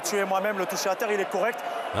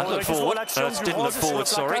looked forward, didn't look forward,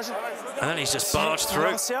 sorry. And then he's just barged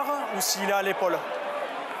through.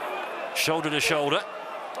 Shoulder to shoulder.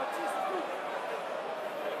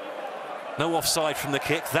 No offside from the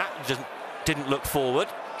kick. That didn't look forward,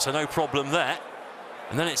 so no problem there.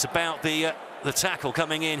 And then it's about the tackle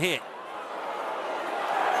coming in here.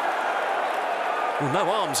 Ooh,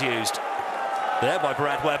 no arms used there by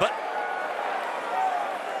Brad Weber.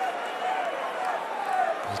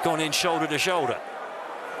 He's gone in shoulder to shoulder.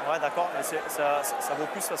 Ouais, d'accord, mais ça vaut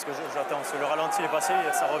plus parce que j'attends. Le ralenti est passé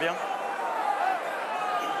et ça revient.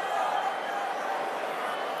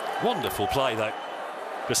 Wonderful play, though.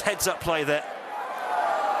 Just heads-up play there.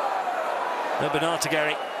 No Bernard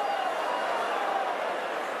Tagari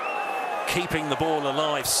keeping the ball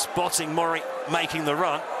alive, spotting Mori making the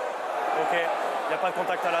run. Okay.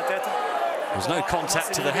 There's no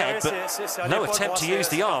contact to the head, but no attempt to use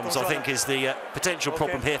the arms, I think, is the potential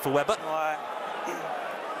problem here for Weber.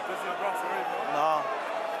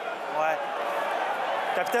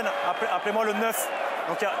 Capitaine, appelez-moi le 9.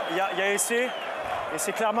 Donc il y a essai, et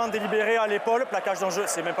c'est clairement délibéré à l'épaule, plaquage d'enjeu,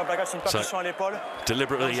 c'est même pas plaquage, c'est une percussion à l'épaule.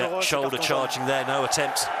 Deliberately shoulder charging there, no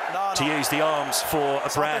attempt to use the arms for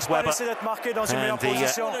Brad Weber. And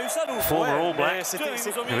the former All Black,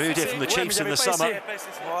 who moved here from the Chiefs in the summer,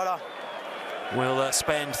 will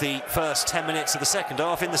spend the first 10 minutes of the second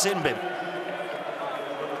half in the sin bin.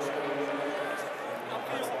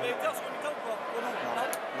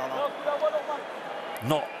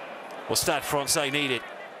 Not what Stade Francais needed.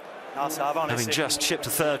 Having just chipped a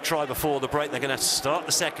third try before the break, they're going to start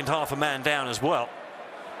the second half a man down as well.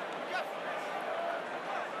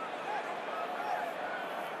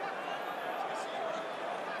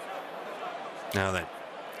 Now then,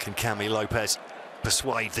 can Camille Lopez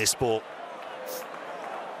persuade this ball?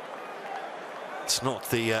 It's not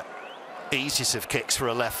the easiest of kicks for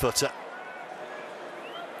a left footer.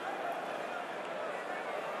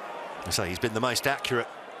 So he's been the most accurate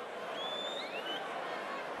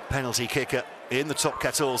penalty kicker in the top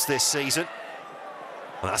 14 this season.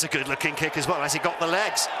 Well, that's a good looking kick as well. Has he got the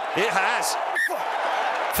legs? It has.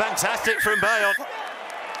 Fantastic from Bayonne.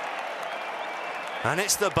 And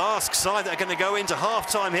it's the Basque side that are going to go into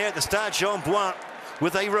half-time here at the Stade Francais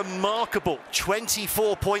with a remarkable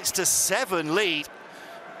 24 points to 7 lead.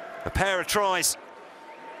 A pair of tries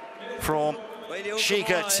from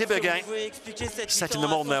Chica Tibergain setting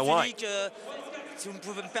them on their way. Si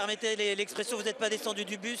vous me permettez l'expression, vous n'êtes pas descendu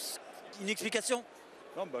du bus. Une explication?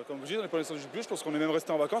 Non, comme vous dites, on n'est pas descendu du bus. Je pense qu'on est même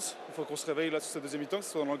resté en vacances. Il faut qu'on se réveille là sur cette deuxième mi-temps, que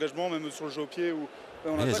ce soit dans l'engagement, même sur le jeu au pied ou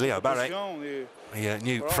on Here's Leo Barret, the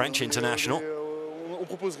new French international. On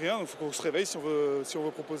propose rien, il faut qu'on se réveille si on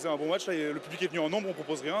veut proposer un bon match. Là, le public est venu en nombre, on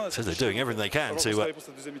propose rien. So they're doing everything they can to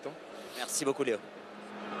Merci beaucoup, Léo.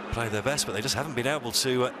 play their best, but they just haven't been able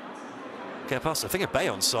to get past. I think at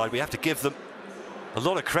Bayonne's side, we have to give them a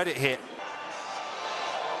lot of credit here.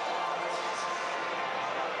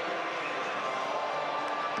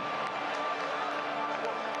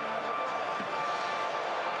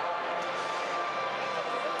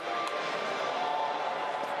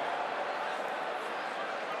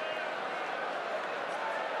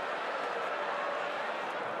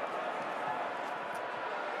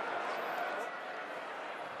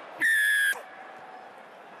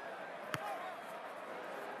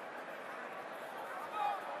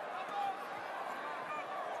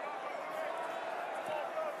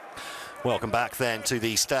 Welcome back then to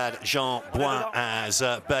the Stade Jean Bouin as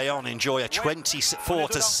Bayonne enjoy a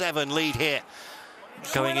 24-7 lead here.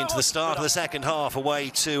 Going into the start of the second half away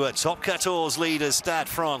to top 14 leaders Stade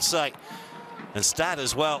Francais. And Stade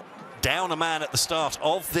as well down a man at the start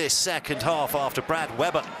of this second half after Brad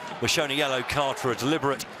Weber was shown a yellow card for a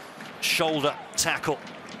deliberate shoulder tackle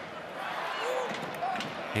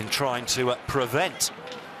in trying to prevent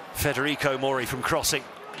Federico Mori from crossing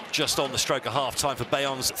just on the stroke of half-time for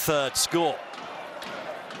Bayonne's third score.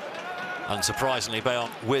 Unsurprisingly,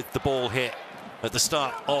 Bayonne with the ball here at the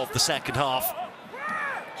start of the second half.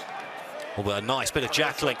 Although a nice bit of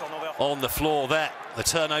jackling on the floor there. The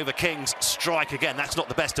turnover Kings strike again. That's not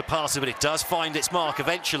the best of passes, but it does find its mark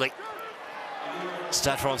eventually.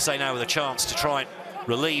 Stade Francais now with a chance to try and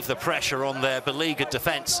relieve the pressure on their beleaguered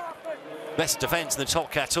defence. Best defence in the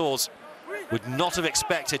top 14. Would not have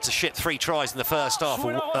expected to ship 3 tries in the first half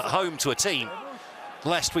at home to a team,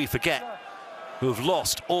 lest we forget, who have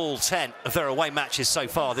lost all 10 of their away matches so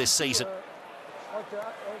far this season.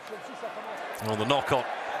 And on the knock-on,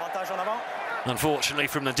 unfortunately,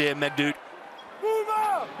 from Nadir Megdoud.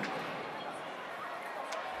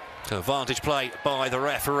 So advantage play by the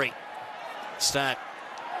referee. Stade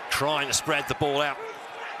trying to spread the ball out,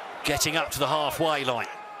 getting up to the halfway line.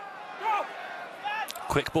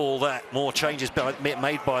 Quick ball there. More changes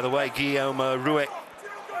made, by the way. Guillaume Rouet,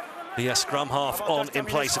 the scrum half, on in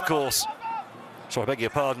place, of course. Sorry, I beg your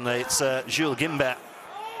pardon. It's Jules Gimbert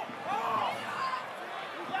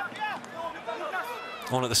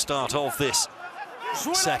on at the start of this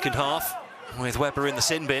second half with Weber in the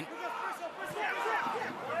sin bin.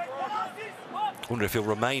 Wonder if he'll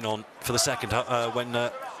remain on for the second when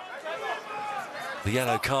the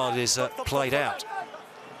yellow card is played out.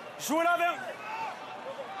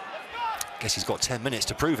 Guess he's got 10 minutes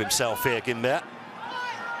to prove himself here, Gimbert.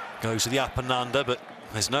 Goes to the up and under, but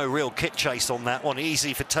there's no real kick chase on that one.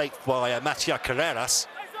 Easy for take by Matia Carreras.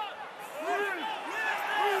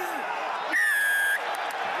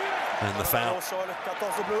 And the foul,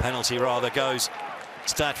 penalty rather, goes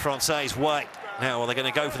Stade Francais' way. Now, are they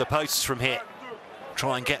going to go for the posts from here?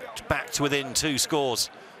 Try and get back to within 2 scores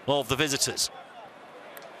of the visitors.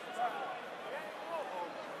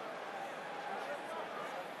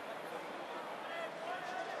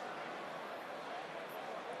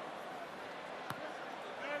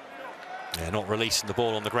 Yeah, not releasing the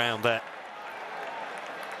ball on the ground there.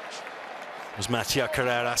 It was Matia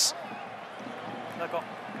Carreras.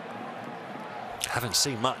 Haven't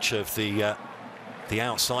seen much of the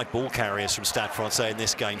outside ball carriers from Stade Francais in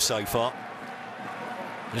this game so far.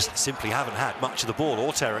 Just simply haven't had much of the ball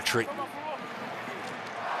or territory.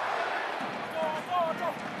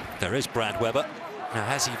 There is Brad Weber. Now,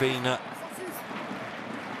 has he been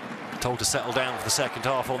told to settle down for the second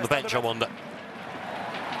half on the bench, I wonder?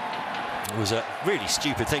 It was a really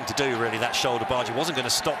stupid thing to do, really, that shoulder barge. It wasn't going to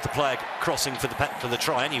stop the player crossing for the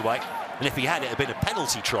try anyway. And if he had, it had been a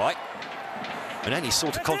penalty try. And any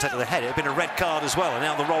sort of contact to the head, it had been a red card as well. And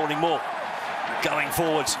now the rolling more. Going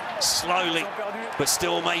forwards slowly, but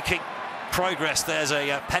still making progress. There's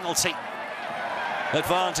a penalty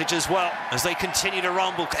advantage as well as they continue to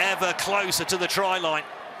rumble ever closer to the try line.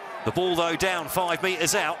 The ball, though, down 5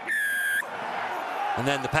 metres out. And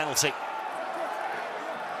then the penalty.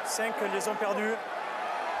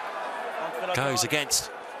 Goes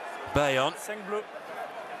against Bayonne.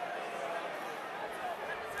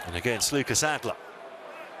 And against Lucas Adler.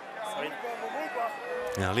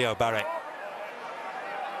 Now, Leo Barret.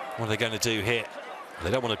 What are they going to do here?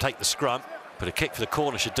 They don't want to take the scrum, but a kick for the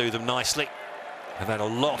corner should do them nicely. have had a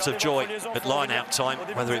lot of joy at line-out time,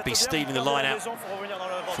 whether it be stealing the line-out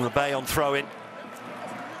from the Bayonne throw-in.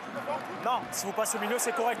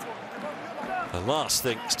 The last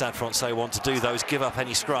thing Stade Francais want to do, though, is give up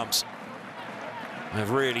any scrums. They've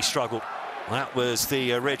really struggled. That was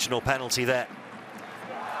the original penalty there,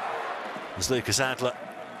 as Lucas Adler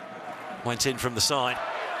went in from the side.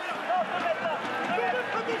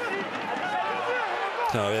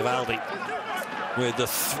 So Ivaldi with the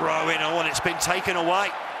throw-in, and it's been taken away.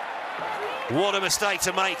 What a mistake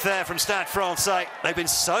to make there from Stade Francais. They've been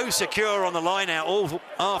so secure on the line-out all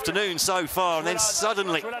afternoon so far, and then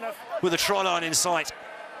suddenly, with a try line in sight,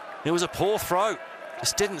 it was a poor throw.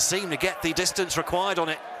 Just didn't seem to get the distance required on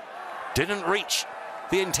it. Didn't reach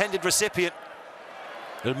the intended recipient.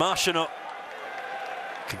 And Marchanot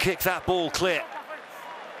can kick that ball clear.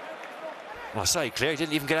 Well, I say clear, he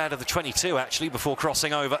didn't even get out of the 22, actually, before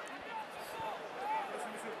crossing over.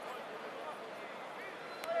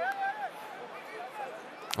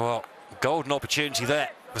 Well, golden opportunity there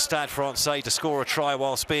for Stade Francais to score a try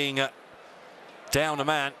whilst being down a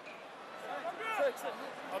man.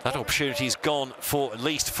 That opportunity's gone, for at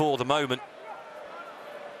least for the moment.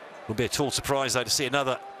 Wouldn't be at all surprised, though, to see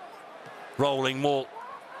another rolling wall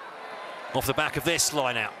off the back of this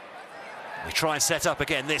line-out. They try and set up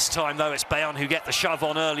again. This time, though, it's Bayonne who get the shove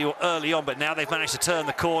on early on, but now they've managed to turn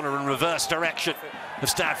the corner and reverse direction of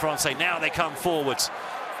Stade Francais. Now they come forwards.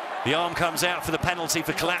 The arm comes out for the penalty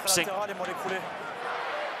for collapsing.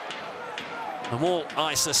 And wall,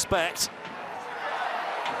 I suspect.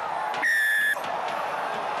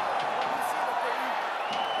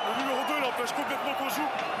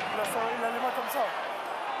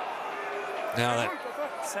 Now then,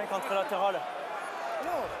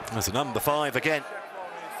 there's a number 5 again.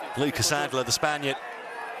 Lucas Adler, the Spaniard.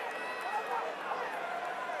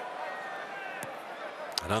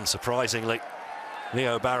 And unsurprisingly,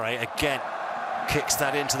 Leo Barret again kicks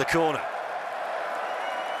that into the corner.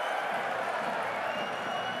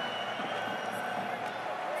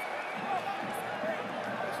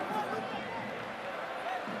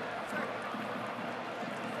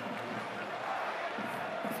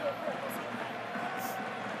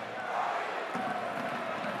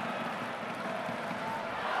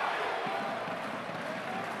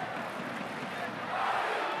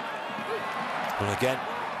 Well, again,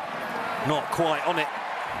 not quite on it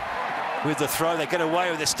with the throw. They get away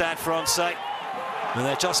with the Stade Francais, and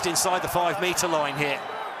they're just inside the 5-metre line here.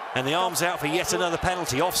 And the arm's out for yet another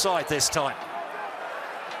penalty, offside this time.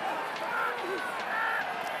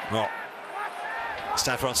 Well,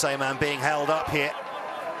 Stade Francais man being held up here,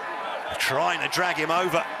 trying to drag him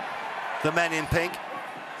over the men in pink.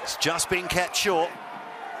 It's just been kept short,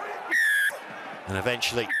 and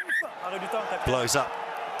eventually blows up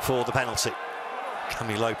for the penalty.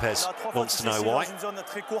 Camille Lopez wants to know why.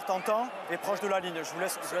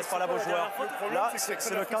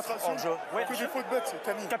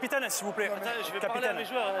 Capitaine, s'il vous plaît.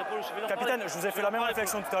 Capitaine, je vous ai fait la même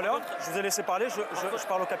réflexion tout à l'heure. Je vous ai laissé parler, je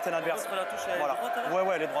parle au capitaine adverse. Voilà.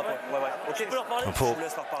 Ouais, les droites. Ouais. Ok, and Paul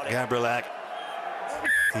Gabriel,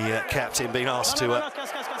 the captain, being asked to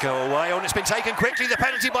go away. Oh, and it's been taken quickly, the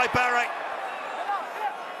penalty by Barret.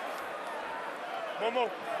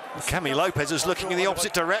 Camille Lopez was looking in the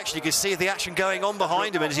opposite direction. You could see the action going on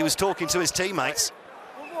behind him as he was talking to his teammates.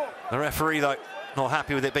 The referee, though, not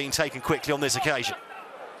happy with it being taken quickly on this occasion.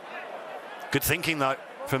 Good thinking, though,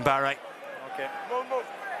 from Barret. Okay.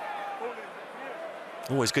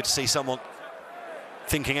 Always good to see someone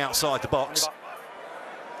thinking outside the box.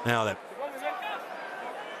 Now then,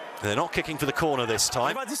 they're not kicking for the corner this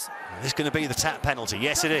time. This is going to be the tap penalty.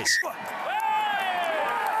 Yes, it is.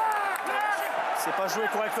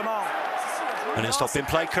 And it's not been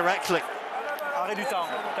played correctly.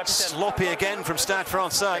 Sloppy again from Stade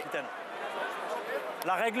Francais.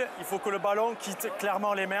 La règle, il faut que le ballon quitte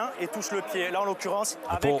clairement les mains et touche le pied. Là, en l'occurrence,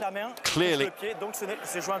 avec la main, clearly touche le pied, donc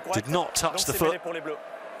c'est joué incorrect. Did not touch the foot. Pour les bleus.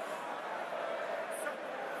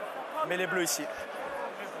 Mais les bleus ici.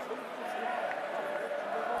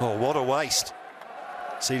 Oh, what a waste.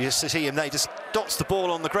 So you just see him there, he just dots the ball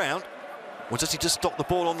on the ground, or does he just dot the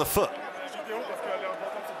ball on the foot?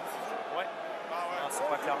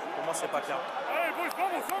 C'est pas clair.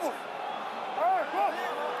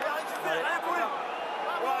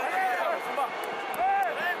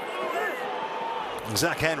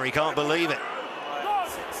 Zach Henry can't believe it.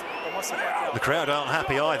 The crowd aren't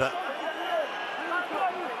happy either.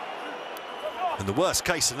 And the worst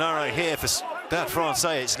case scenario here for Stade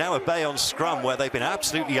Francais, it's now a Bayonne scrum where they've been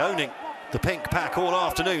absolutely owning the pink pack all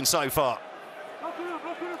afternoon so far.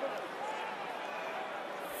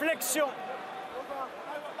 Flexion.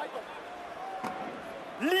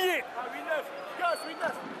 Lié.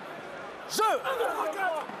 Jeu.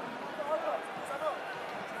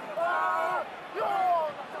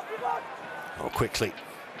 Oh, quickly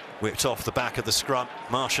whipped off the back of the scrum.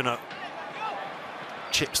 Martineau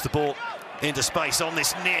chips the ball into space on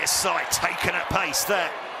this near side, taken at pace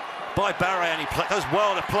there by Barre, and he does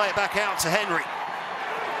well to play it back out to Henry.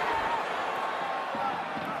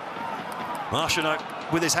 Martineau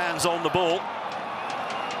with his hands on the ball.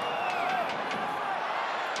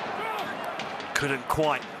 Couldn't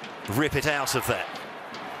quite rip it out of there.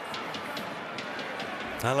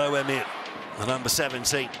 Hello, Emile, the number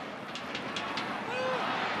 17.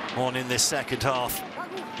 On in this second half.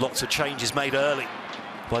 Lots of changes made early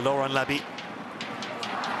by Laurent Labi.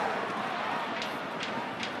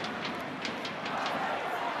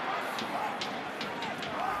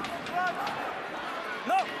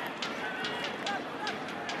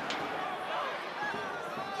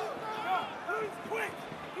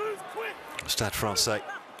 Stade Francais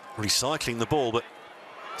recycling the ball, but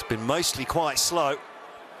it's been mostly quite slow.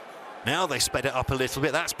 Now they sped it up a little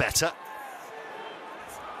bit, that's better.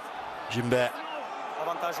 Gimbert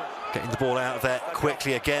getting the ball out of there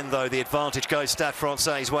quickly again, though. The advantage goes Stade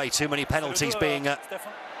Francais' way. Too many penalties being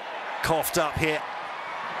coughed up here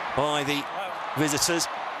by the visitors.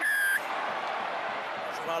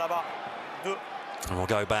 And we'll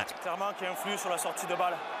go back.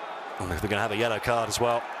 We're going to have a yellow card as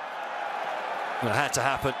well. That had to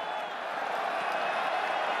happen.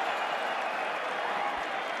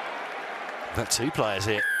 We've got two players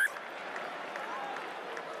here.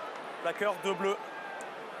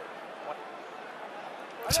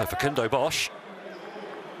 So Facundo Bosch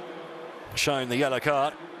showing the yellow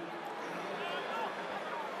card.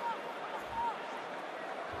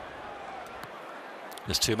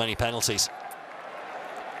 There's too many penalties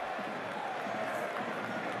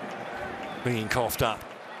being coughed up.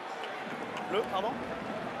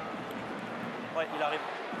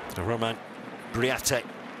 Romain Briate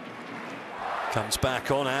comes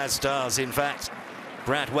back on, as does, in fact,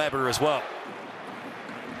 Brad Weber as well.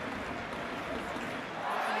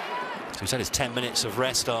 So he's had his 10 minutes of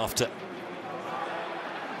rest after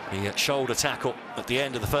the shoulder tackle at the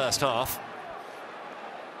end of the first half.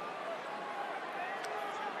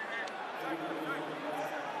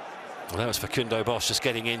 Well, that was Facundo Bosch just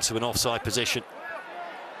getting into an offside position.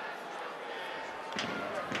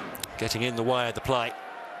 Getting in the way of the play.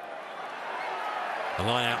 The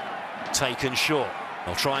line out taken short.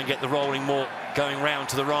 They'll try and get the rolling more going round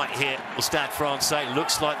to the right here. Well, Stade Francais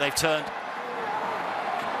looks like they've turned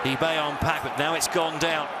the Bayonne pack, but now it's gone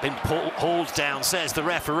down, been hauled down, says the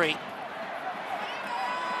referee.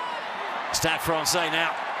 Stade Francais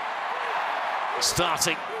now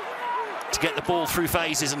starting to get the ball through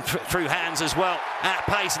phases and through hands as well at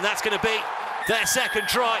pace, and that's going to be their second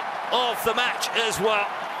try of the match as well.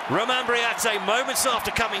 Romain Briate, moments after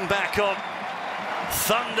coming back on,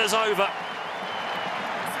 thunders over.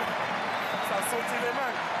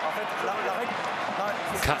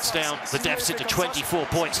 Cuts down the deficit to 24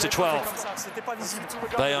 points to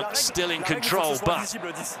 12. Bayonne still in control, but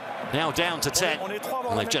now down to 10,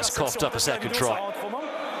 and they've just coughed up a second try.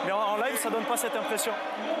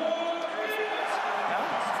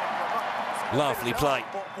 Lovely play,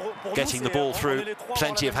 getting the ball through,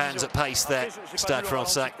 plenty of hands at pace there, Stade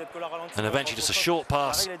Francais, and eventually just a short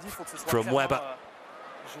pass from Weber,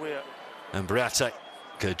 and Briate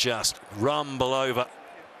could just rumble over.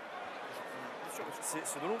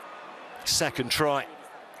 Second try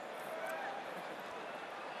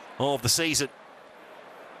of the season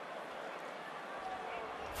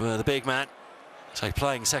for the big man. So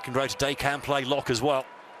playing second row today, can play lock as well.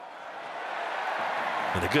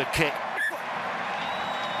 And a good kick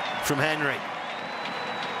from Henry.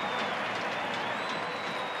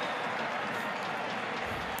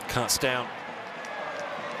 Cuts down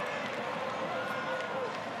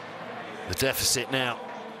the deficit now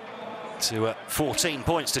to 14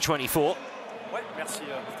 points to 24.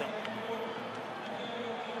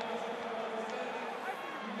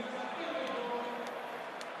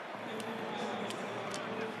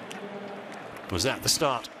 Was that the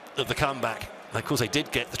start of the comeback? And of course, they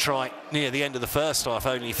did get the try near the end of the first half,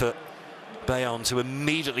 only for Bayonne to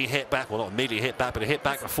immediately hit back. Well, not immediately hit back, but a hit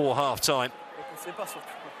back before half-time.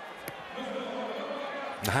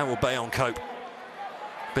 How will Bayonne cope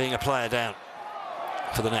being a player down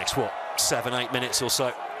for the next, what, 7-8 minutes or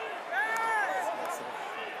so?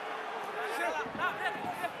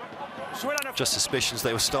 Just suspicions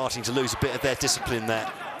they were starting to lose a bit of their discipline there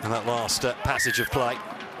in that last passage of play.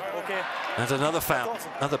 And another foul,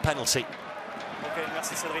 another penalty.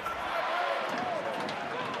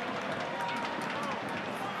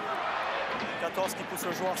 14 qui pousse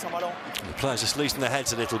le joueur sans ballon. The players just losing their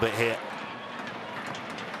heads a little bit here.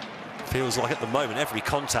 Feels like at the moment every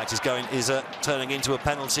contact is turning into a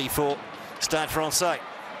penalty for Stade Francais.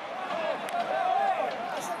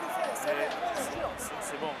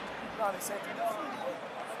 C'est bon.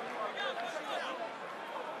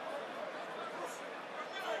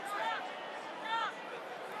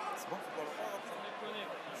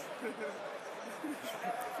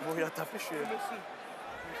 Bon, il a tapé, je suis...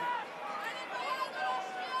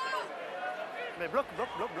 Mais bloc.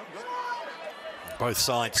 Both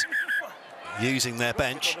sides using their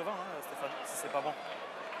bench.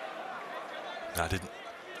 I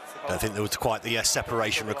don't think there was quite the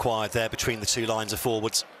separation required there between the two lines of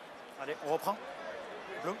forwards. Allez, on reprend.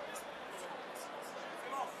 Bleu.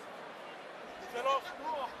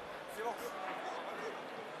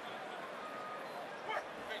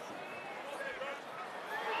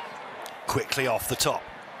 Quickly off the top.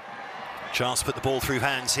 Chance to put the ball through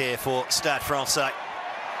hands here for Stade Francais.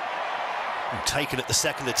 Taken at the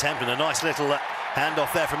second attempt, and a nice little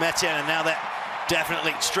handoff there from Etienne, and now they're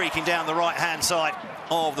definitely streaking down the right-hand side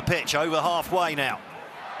of the pitch, over halfway now.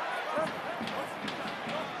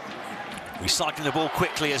 Recycling the ball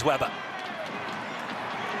quickly as Weber.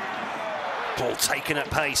 Ball taken at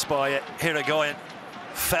pace by Irigoyen,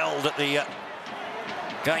 felled at the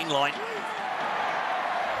gain line.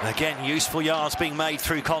 Again, useful yards being made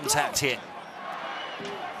through contact here.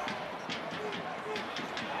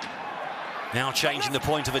 Now changing the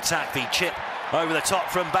point of attack, the chip over the top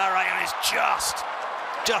from Barre, and it's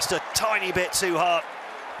just a tiny bit too hard.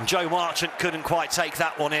 And Joe Marchant couldn't quite take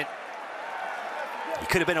that one in. He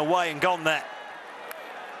could have been away and gone there,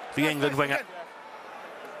 the England winger.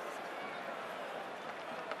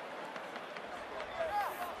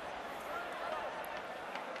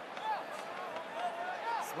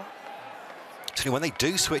 When they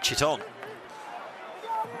do switch it on,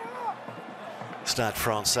 Stade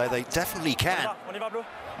Francais, they definitely can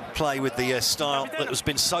play with the style that has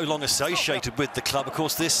been so long associated with the club. Of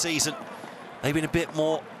course, this season they've been a bit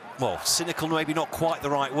more, well, cynical, maybe not quite the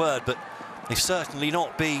right word, but they've certainly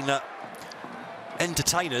not been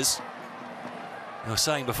entertainers. I was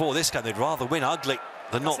saying before this game they'd rather win ugly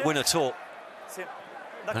than not win at all.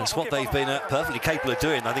 And it's what they've been perfectly capable of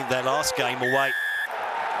doing. I think their last game away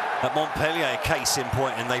at Montpellier, case in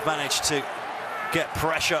point, and they've managed to get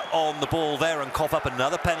pressure on the ball there and cough up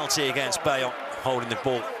another penalty against Bayonne, holding the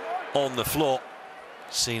ball on the floor.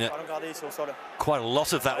 Seen it quite a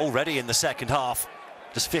lot of that already in the second half,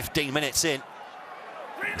 just 15 minutes in,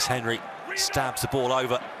 as Henry stabs the ball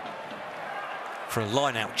over for a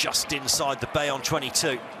line out just inside the Bayonne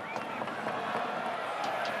 22.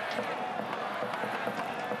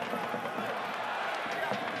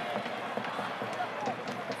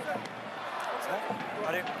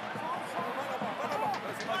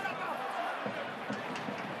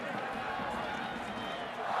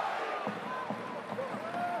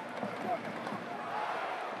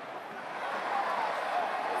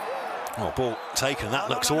 Oh, ball taken. That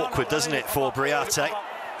looks awkward, doesn't it, for Briate?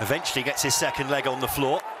 Eventually gets his second leg on the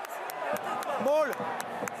floor.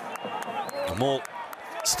 Maul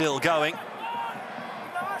still going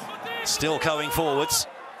forwards.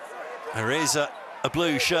 There is a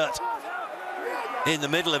blue shirt in the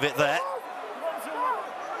middle of it there.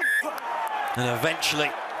 And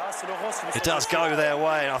eventually it does go their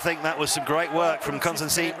way. And I think that was some great work from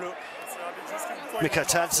Konstantin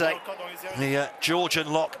Mikatadze, the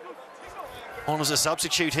Georgian lock, on as a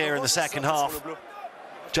substitute here in the second half.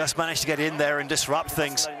 Just managed to get in there and disrupt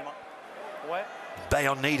things.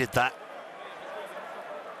 Bayonne needed that.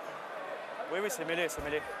 Oui, c'est mêlé, c'est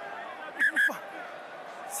mêlé.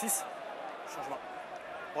 6. Changement.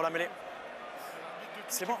 Pour la mêlée.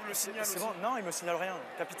 C'est bon, c'est bon. Non, il me signale rien.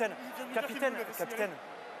 Capitaine.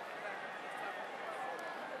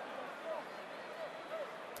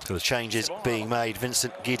 So the changes being made.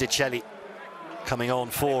 Vincent Guidicelli coming on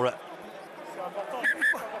for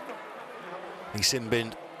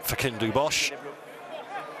Simbin Fakindu Bosch.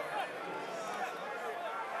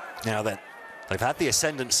 Now then, they've had the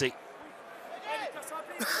ascendancy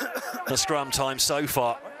the scrum time so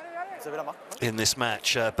far in this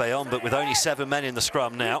match, Bayonne, but with only 7 men in the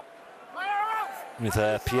scrum now, with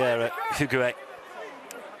Pierre Huguet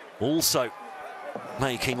also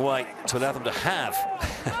making way to allow them to have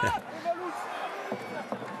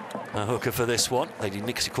a hooker for this one. They didn't,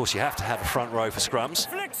 because of course you have to have a front row for scrums.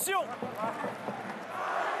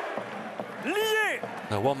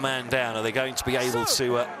 Now, one man down. Are they going to be able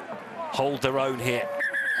to hold their own here,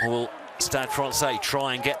 or will Stade Francais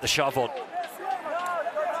try and get the shove on?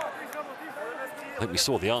 I think we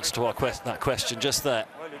saw the answer to that question just there.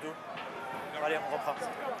 on reprend.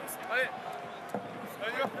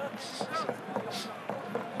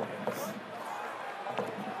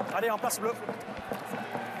 Allez, en place bleu.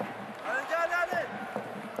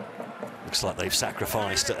 Looks like they've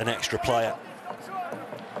sacrificed an extra player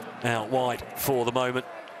out wide for the moment.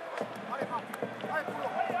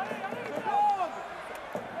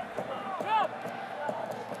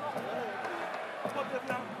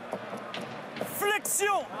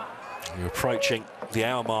 Flexion. You're approaching the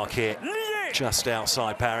hour mark here, just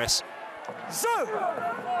outside Paris.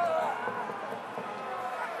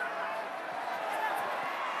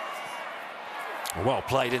 Well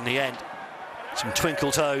played in the end. Some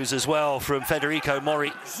twinkle toes as well from Federico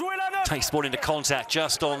Mori. Takes the ball into contact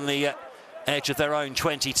just on the edge of their own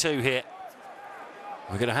 22 here.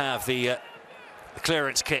 We're going to have the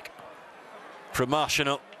clearance kick from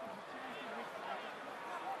Marchanot.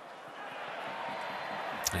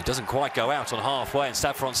 And it doesn't quite go out on halfway, and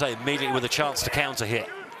Stade Francais immediately with a chance to counter here.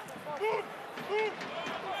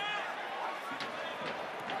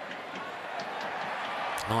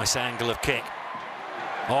 Nice angle of kick.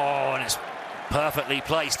 Oh, and it's perfectly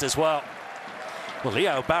placed as well. Well,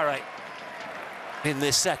 Leo Barret in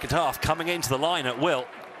this second half coming into the line at will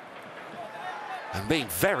and being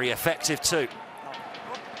very effective too.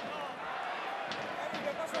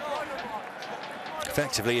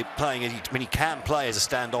 Effectively playing when he can play as a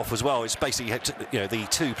standoff as well. It's basically, you know, the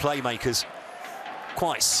two playmakers,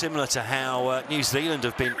 quite similar to how New Zealand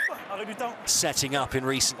have been setting up in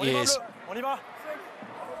recent years,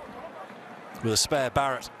 with a spare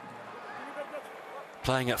Barrett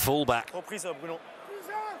playing at fullback.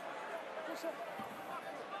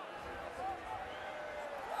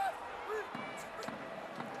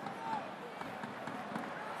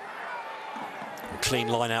 Clean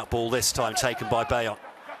line-out ball this time taken by Bayonne.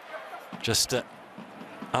 Just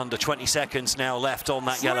under 20 seconds now left on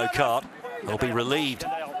that yellow card. They'll be relieved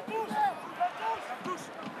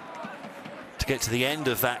to get to the end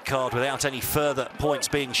of that card without any further points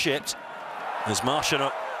being shipped. There's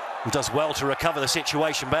Marchanot, who does well to recover the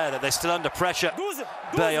situation there, that they're still under pressure.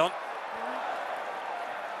 Bayonne.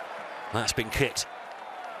 That's been kicked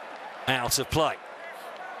out of play.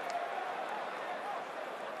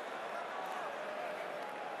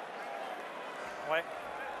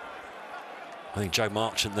 I think Joe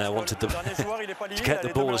Marchant there wanted them to get the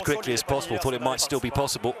ball as quickly as possible, thought it might still be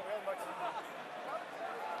possible.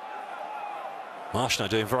 Marchanot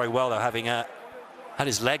doing very well though, having had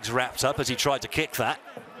his legs wrapped up as he tried to kick that.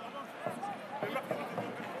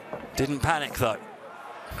 Didn't panic though.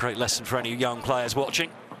 Great lesson for any young players watching.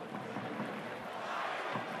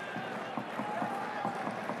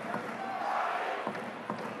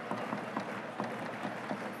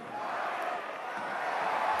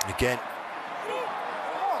 Again,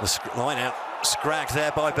 the line out scragged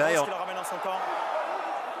there by Bayonne.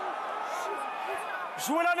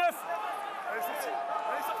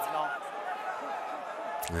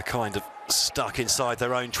 They're kind of stuck inside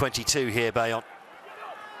their own 22 here, Bayonne.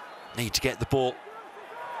 Need to get the ball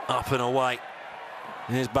up and away.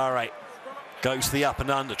 Here's Barret. Goes to the up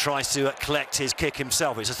and under, tries to collect his kick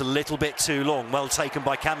himself. It's just a little bit too long. Well taken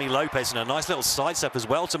by Camille Lopez, and a nice little sidestep as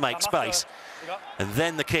well to make space. And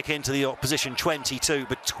then the kick into the opposition 22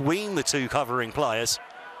 between the two covering players.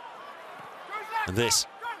 And this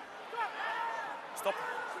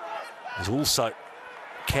is also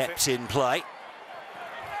kept in play.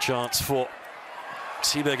 Chance for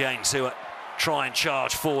Sibagain to try and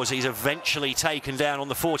charge forward. He's eventually taken down on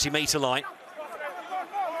the 40-metre line.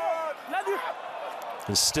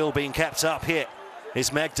 And still being kept up here is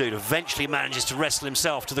Megdoud. Eventually manages to wrestle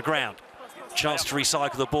himself to the ground. Chance to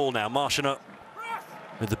recycle the ball now. Marchanot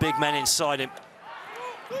with the big men inside him.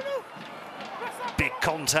 Big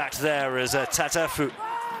contact there as Tatafu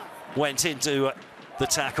went into the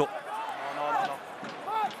tackle.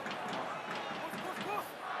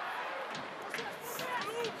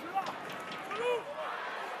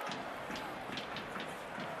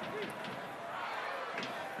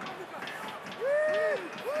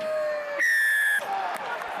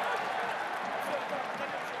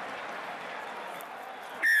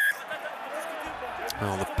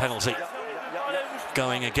 Well, the penalty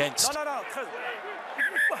going against.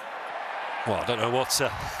 Well, I don't know what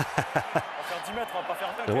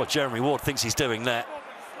Jeremy Ward thinks he's doing there.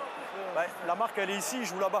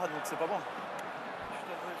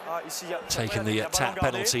 Taking the tap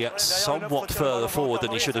penalty somewhat further forward than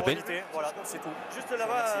he should have been.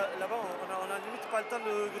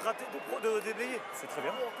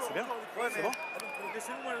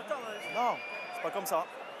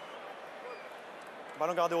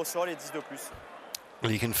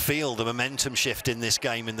 Well, you can feel the momentum shift in this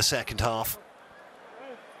game in the second half.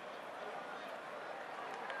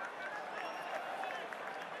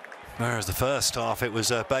 Whereas the first half, it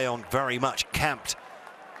was Bayonne very much camped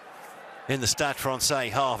in the Stade Francais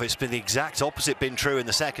half. It's been the exact opposite been true in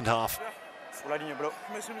the second half.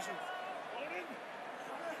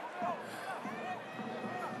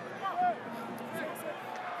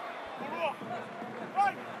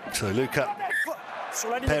 So Luca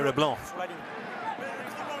Perreblanc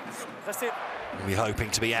will be hoping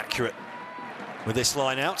to be accurate with this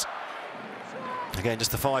line out. Again, just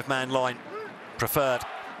the five-man line preferred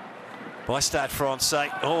by Stade Francais.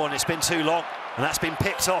 Oh, and it's been too long, and that's been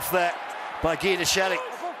picked off there by Guy de Shelley.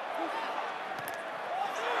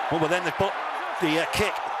 Oh, but then the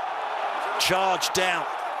kick charged down.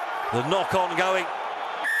 The knock-on going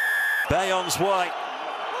Bayonne's way.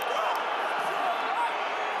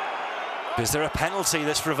 Is there a penalty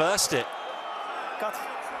that's reversed it?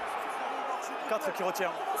 4 qui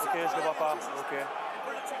retient. Ok, je le vois pas. Ok.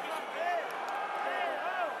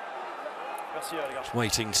 Merci les gars.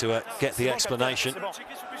 Waiting to get the explanation. C'est bon.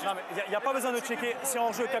 Non mais il n'y a pas besoin de checker. C'est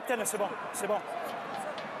en jeu, capitaine, c'est bon. C'est bon.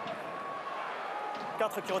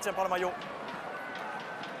 4 qui retient par le maillot.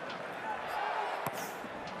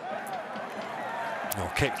 Oh,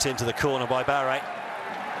 kicked into the corner by Barret.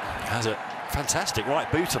 Has a fantastic right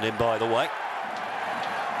boot on him, by the way.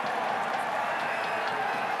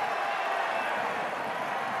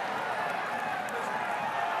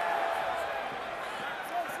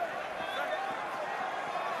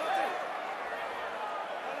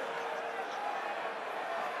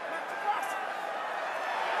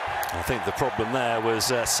 I think the problem there was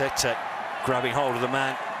Setek grabbing hold of the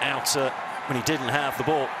man out when he didn't have the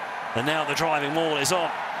ball. And now the driving maul is on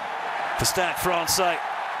for Stade Francais.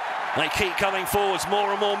 They keep coming forwards,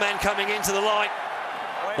 more and more men coming into the line.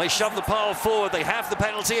 They shove the pile forward, they have the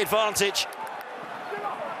penalty advantage.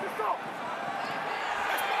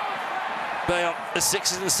 Bayonne, the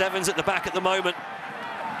 6s and 7s at the back at the moment.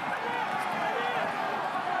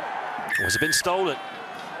 Or has it been stolen?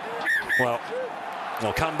 Well,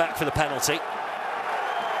 they'll come back for the penalty.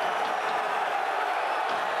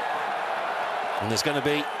 And there's going to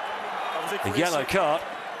be a yellow card.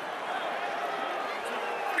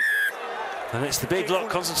 And it's the big lock,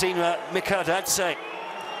 Constantine Mikadadze.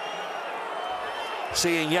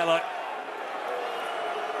 Seeing yellow.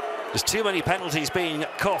 There's too many penalties being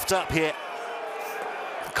coughed up here.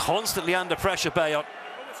 Constantly under pressure, Bayonne.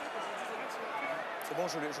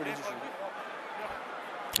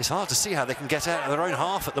 It's hard to see how they can get out of their own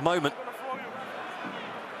half at the moment.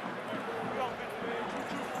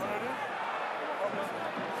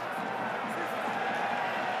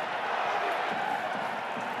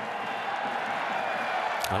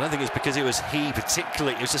 I don't think it's because it was he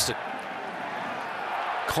particularly, it was just a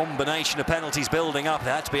combination of penalties building up.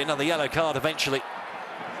 There had to be another yellow card eventually.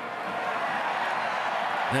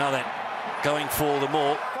 Now then, going for the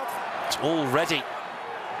maul. It's already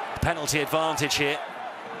a penalty advantage here.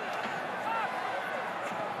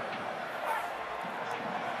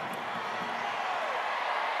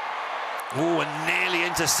 Oh, and nearly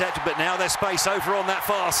intercepted, but now there's space over on that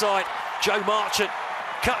far side. Joe Marchant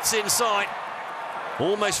cuts inside.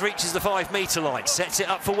 Almost reaches the 5-metre line, sets it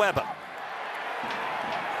up for Weber.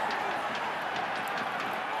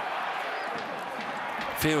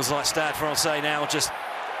 Feels like Stade Francais now just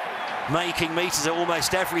making metres at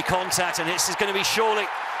almost every contact, and this is going to be surely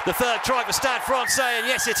the third try for Stade Francais, and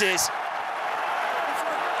yes it is.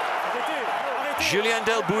 Julien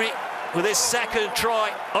Delbouy with his second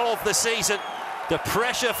try of the season. The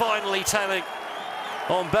pressure finally telling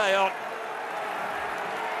on Bayonne.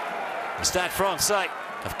 Stade Francais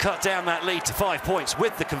have cut down that lead to 5 points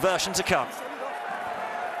with the conversion to come.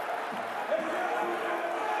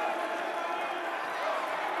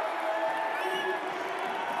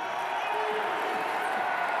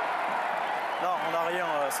 Non, on n'a rien,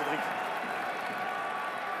 Cédric.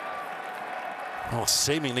 Oh,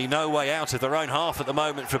 seemingly no way out of their own half at the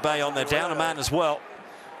moment for Bayonne. They're down a man as well.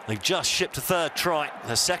 They've just shipped a third try,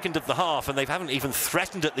 the second of the half, and they haven't even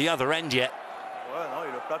threatened at the other end yet. Ouais, non,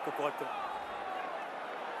 il le plaque correctement.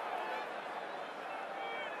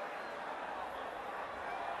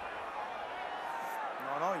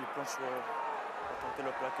 Non, il planche pour tenter de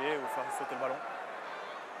le plaquer ou faire sauter le ballon.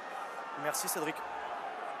 Merci Cédric.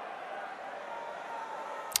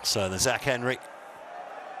 So the Zach Henry.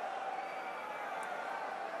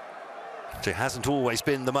 It hasn't always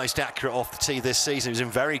been the most accurate off the tee this season. He's been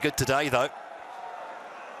very good today, though.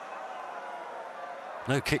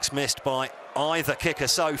 No kicks missed by either kicker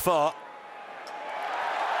so far.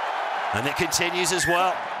 And it continues as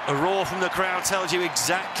well. A roar from the crowd tells you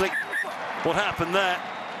exactly what happened there.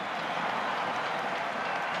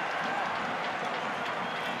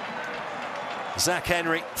 Zach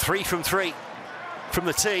Henry, 3 from 3 from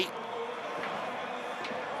the tee.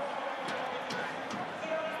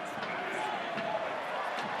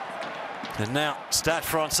 And now Stade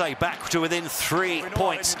Francais back to within 3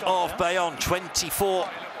 points of Bayonne,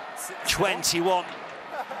 24-21.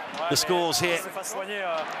 The scores here.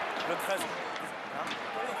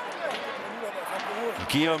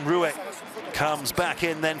 Guillaume Rouet comes back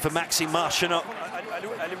in then for Maxime Marchenot.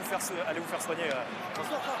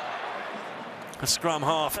 A scrum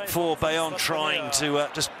half for Bayonne trying to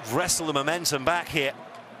just wrestle the momentum back here.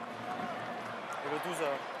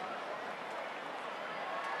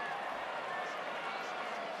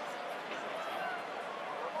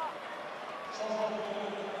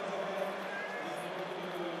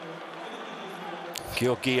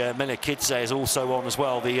 Georgi Melikidze is also on as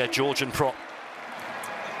well, the Georgian prop.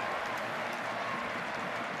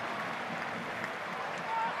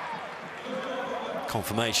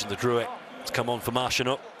 Confirmation that Rouet has come on for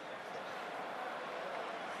Marchenot.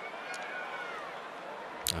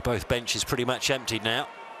 Both benches pretty much emptied now.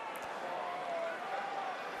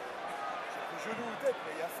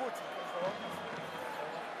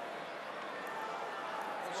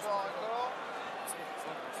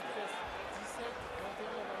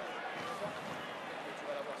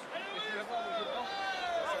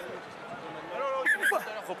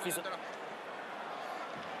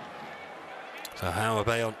 So how are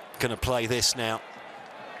Bayonne going to play this now?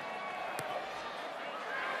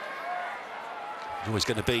 Always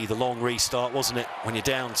going to be the long restart, wasn't it, when you're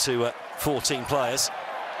down to 14 players.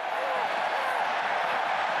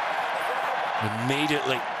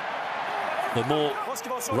 Immediately, the more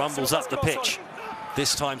rumbles up the pitch.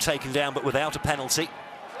 This time taken down, but without a penalty.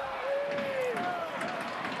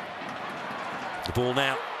 The ball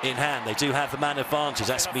now in hand. They do have the man advantage.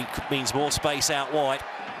 That means more space out wide.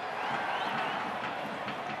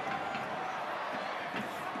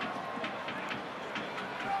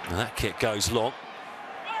 And that kick goes long.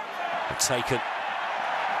 It's taken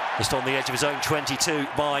just on the edge of his own 22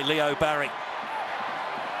 by Leo Barry.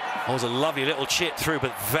 That was a lovely little chip through,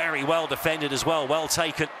 but very well defended as well. Well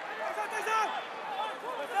taken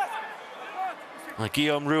by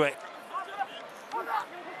Guillaume Rouet,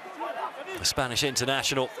 the Spanish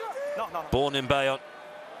international, born in Bayonne.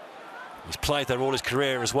 He's played there all his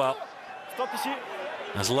career as well.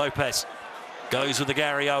 As Lopez goes with the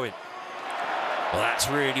Gary Owen. Well, that's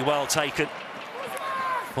really well taken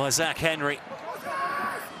by Zach Henry.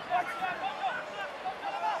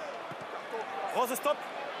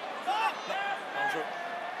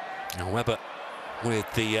 And Weber with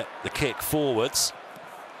the kick forwards.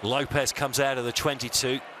 Lopez comes out of the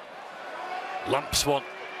 22. Lumps one.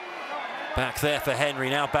 Back there for Henry,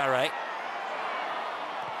 now Barret.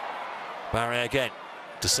 Barret again,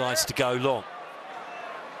 decides to go long.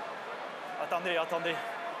 Attendez.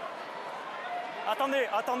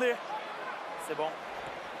 Attendez. C'est bon.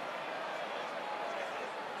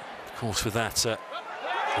 Of course, with that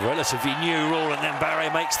relatively new rule, and then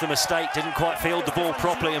Barret makes the mistake, didn't quite field the ball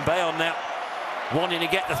properly, and Bayonne now wanting to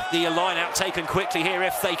get the line out taken quickly here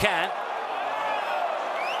if they can.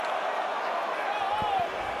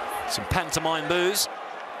 Some pantomime boos.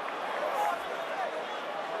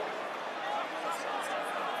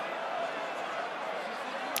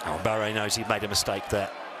 Oh, Barret knows he made a mistake there.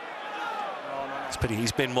 It's pity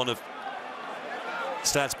he's been one of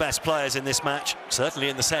Stade's best players in this match. Certainly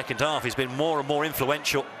in the second half, he's been more and more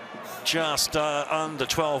influential. Just under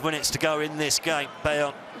 12 minutes to go in this game.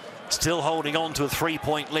 Bayonne still holding on to a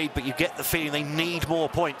 3-point lead, but you get the feeling they need more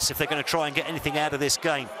points if they're going to try and get anything out of this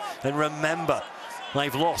game. And remember,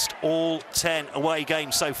 they've lost all 10 away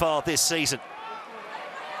games so far this season.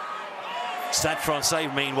 Stade Francais,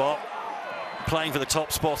 meanwhile, playing for the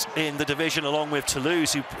top spot in the division, along with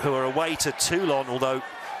Toulouse, who are away to Toulon, although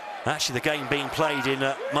actually the game being played in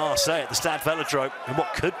Marseille at the Stade Velodrome, in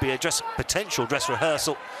what could be a potential dress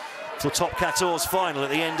rehearsal for the Top 14 final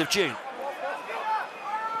at the end of June.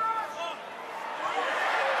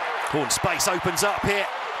 And space opens up here.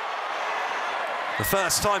 The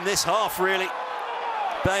first time this half, really.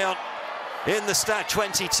 Bayonne in the Stade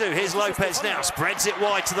 22. Here's Lopez now, spreads it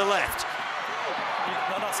wide to the left.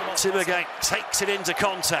 Timbergate takes it into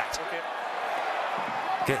contact.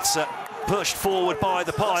 Gets pushed forward by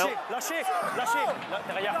the pile.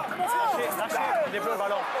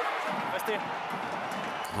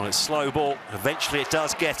 Well, it's slow ball. Eventually it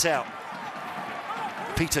does get out.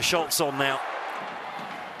 Peter Schultz on now.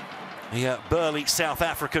 The burly South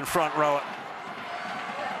African front rower.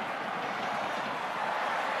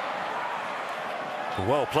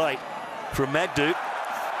 Well played from Megdu.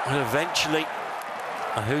 And eventually,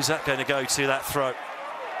 who's that going to go to, that throw?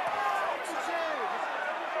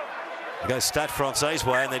 It goes Stade Francais'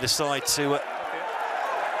 way, and they decide to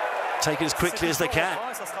take it as quickly as they can.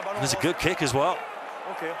 And there's a good kick as well.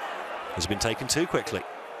 It's been taken too quickly.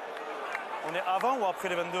 On est avant ou après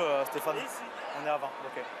les 22, Stéphane? On est avant,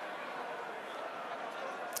 ok.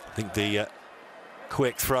 I think the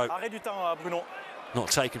quick throw Arrêt du temps, Bruno. not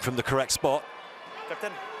taken from the correct spot.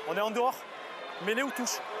 Capitaine, on est en dehors. Mêlée ou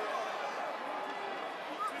touche?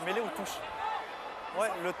 Mêlée ou touche? Ouais,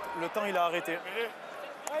 le temps il a arrêté.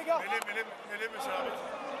 Mêlée, monsieur l'arbitre.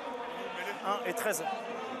 1 et 13.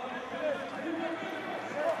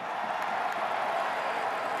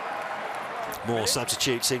 More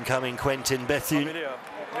substitutes incoming. Quentin Bethune,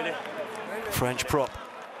 French prop,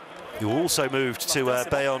 who also moved to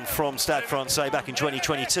Bayonne from Stade Francais back in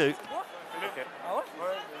 2022.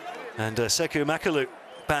 And Sekou Makalu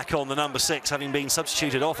back on the number 6, having been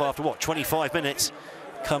substituted off after, what, 25 minutes.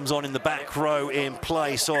 Comes on in the back row in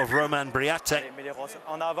place of Roman Briate.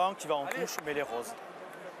 En avant, qui va en touche, mêlée rose.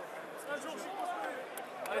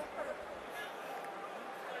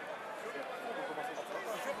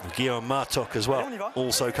 Guillaume Martok as well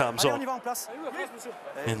also comes on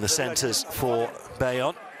in the centres for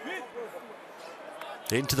Bayonne.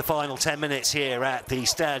 Into the final 10 minutes here at the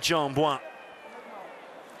Stade Jean-Bouin.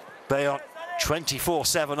 Bayonne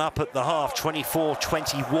 24-7 up at the half,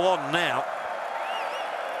 24-21 now.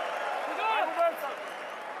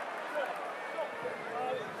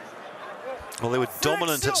 Well, they were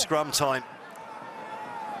dominant at scrum time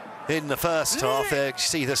in the first half. You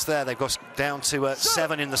see this there, they've got down to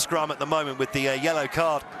 7 in the scrum at the moment with the yellow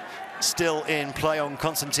card still in play on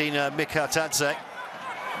Konstantin Mikatadze.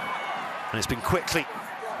 And it's been quickly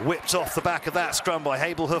whipped off the back of that scrum by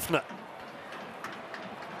Habel Hufner.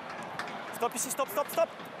 Stop ici, stop, stop, stop.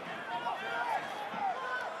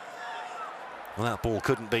 Well, that ball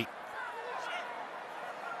couldn't be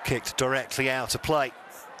kicked directly out of play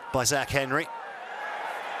by Zach Henry.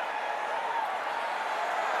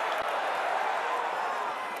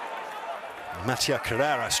 Mattia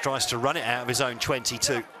Carreras tries to run it out of his own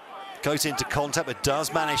 22. Goes into contact, but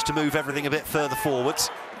does manage to move everything a bit further forwards.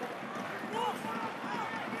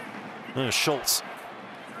 Schultz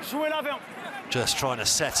just trying to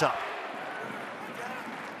set up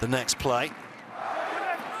the next play.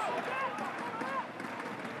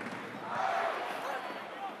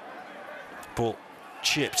 Ball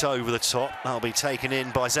chipped over the top. That'll be taken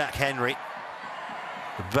in by Zach Henry.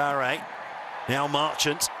 Barre, now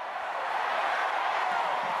Marchant.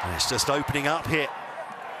 And it's just opening up here.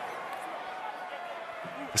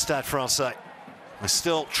 The Stade Francais. We're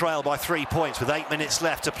still trailed by 3 points with 8 minutes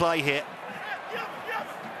left to play here.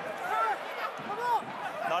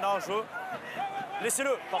 Non, je...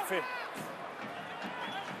 Laissez-le, parfait.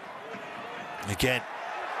 Again,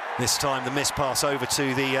 this time the miss pass over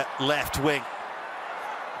to the left wing.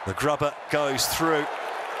 The grubber goes through.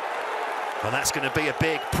 And that's going to be a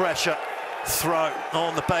big pressure throw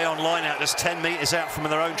on the Bayonne line out, just 10 metres out from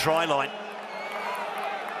their own try line.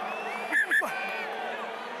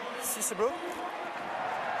 Si c'est bleu.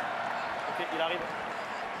 Ok, il arrive.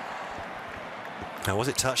 Now, was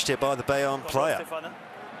it touched here by the Bayonne player?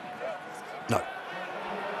 No.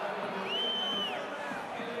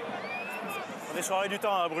 On est sur l'arrêt du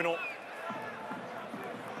temps, Bruno.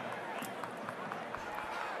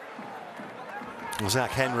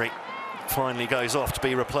 Zach Henry finally goes off to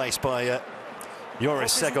be replaced by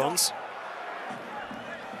Joris Segons,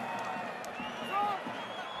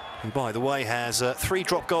 who, by the way, has 3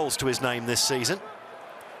 drop goals to his name this season.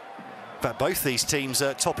 In fact, both these teams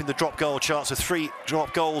are topping the drop goal charts with 3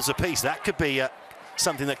 drop goals apiece. That could be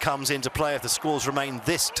something that comes into play if the scores remain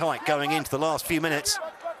this tight going into the last few minutes.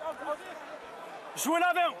 Jouez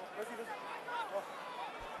l'avant.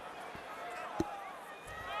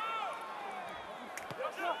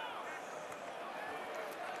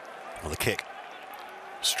 Well, the kick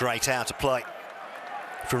straight out of play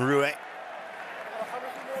from Rouet.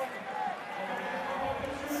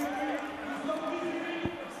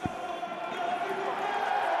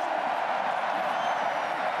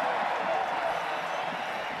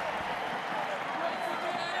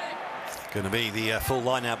 Going to be the full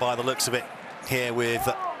line now by the looks of it here with,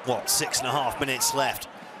 what, 6.5 minutes left.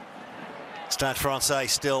 Stade Francais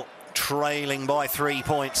still trailing by 3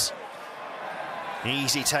 points.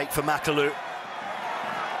 Easy take for Makalu.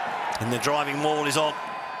 And the driving maul is on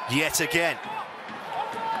yet again.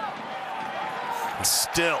 And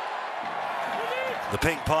still, the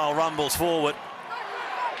pink pile rumbles forward.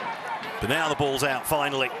 But now the ball's out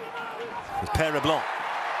finally. With Pere Blanc.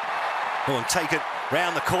 Oh, and taken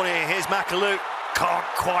round the corner here. Here's Makalu. Can't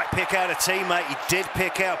quite pick out a teammate. He did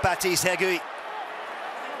pick out Baptiste Hegui.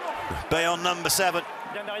 Bayonne number 7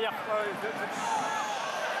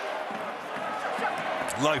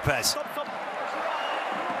 Lopez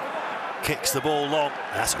kicks the ball long.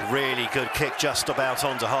 That's a really good kick, just about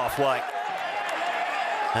onto halfway.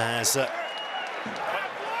 As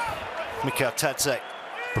Mika Tadze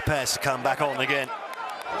prepares to come back on again.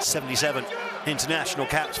 77 international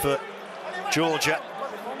caps for Georgia.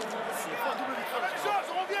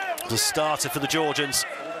 The starter for the Georgians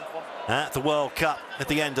at the World Cup at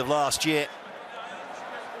the end of last year.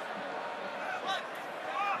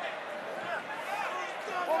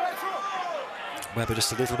 Webber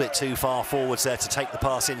just a little bit too far forwards there to take the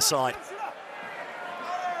pass inside.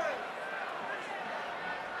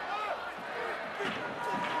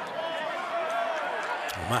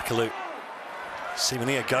 Makalu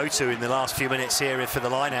seemingly a go-to in the last few minutes here for the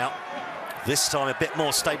line-out. This time a bit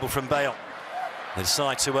more stable from Bayonne. They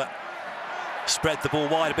decide to spread the ball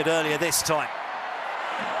wide a bit earlier this time.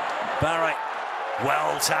 Barre,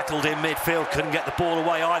 well tackled in midfield, couldn't get the ball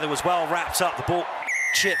away either, was well wrapped up. The ball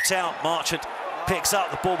chipped out. Marchant picks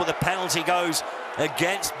up the ball, but the penalty goes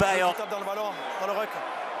against Bayonne.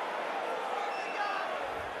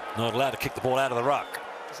 Not allowed to kick the ball out of the ruck.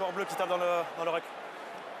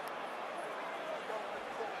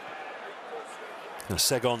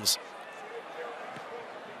 Segons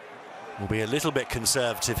will be a little bit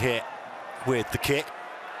conservative here with the kick.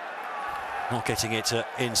 Not getting it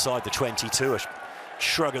inside the 22. A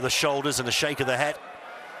shrug of the shoulders and a shake of the head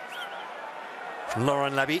from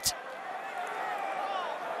Laurent Labitte.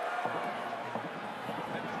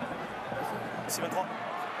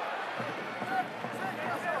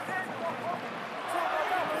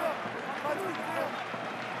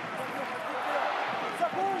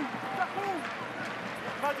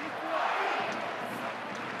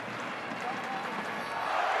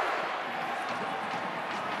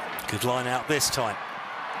 Good line out this time.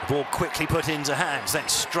 The ball quickly put into hands, then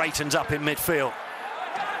straightens up in midfield.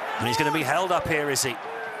 And he's going to be held up here, is he?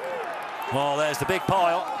 Well, there's the big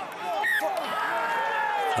pile.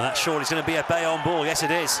 And that surely is going to be a Bayonne ball. Yes,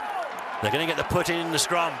 it is. They're going to get the put in the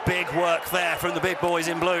scrum. Big work there from the big boys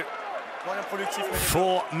in blue.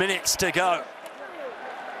 4 minutes to go.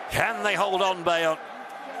 Can they hold on, Bayonne?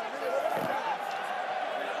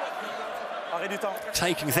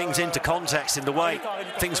 Taking things into context in the way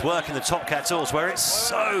things work in the top 14, where it's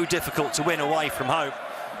so difficult to win away from home.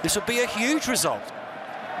 This would be a huge result.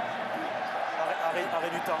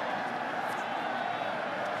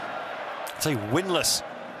 So winless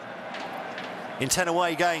in 10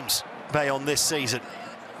 away games, Bayonne this season.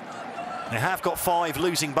 They have got 5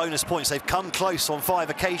 losing bonus points. They've come close on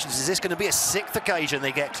 5 occasions. Is this going to be a 6th occasion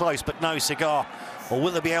they get close, but no cigar? Or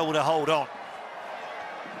will they be able to hold on?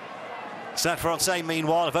 Stade Francais,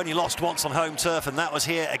 meanwhile, have only lost once on home turf, and that was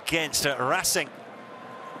here against Racing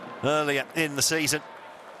earlier in the season.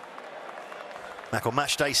 Back on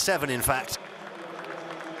match day 7, in fact.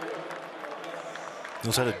 They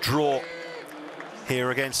also had a draw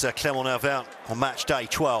here against Clermont-Auvergne on match day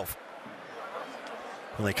 12.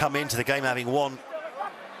 And they come into the game having won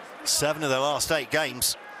 7 of their last 8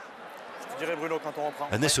 games.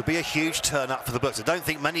 And this would be a huge turn-up for the Books. I don't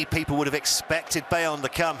think many people would have expected Bayonne to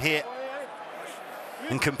come here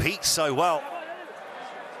and compete so well.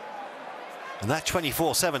 And that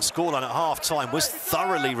 24-7 scoreline at half-time was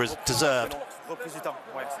thoroughly deserved.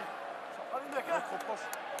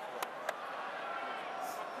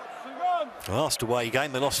 Last away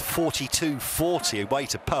game, they lost 42-40 away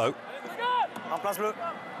to Po.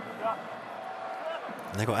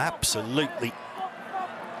 And they got absolutely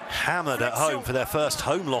hammered at home for their first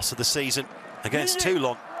home loss of the season against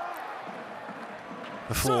Toulon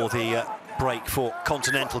before the break for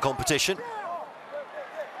continental competition.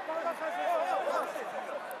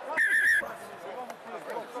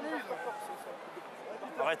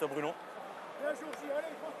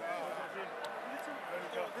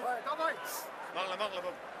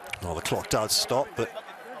 Well, the clock does stop, but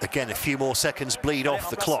again, a few more seconds bleed off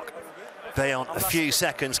the clock. Bayonne a few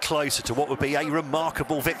seconds closer to what would be a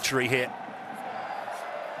remarkable victory here.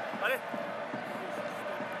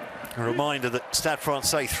 A reminder that Stade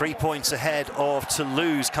Francais 3 points ahead of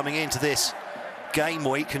Toulouse coming into this game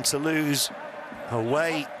week, and Toulouse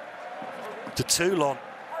away to Toulon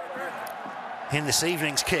in this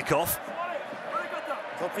evening's kick-off.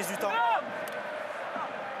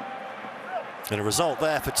 And a result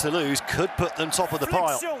there for Toulouse could put them top of the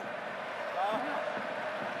pile.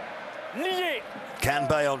 Can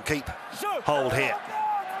Bayonne keep hold here?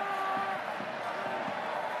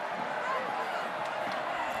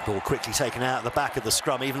 Ball quickly taken out at the back of the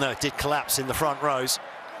scrum, even though it did collapse in the front rows.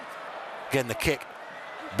 Again, the kick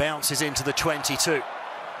bounces into the 22.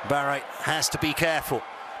 Barre has to be careful.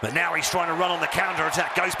 But now he's trying to run on the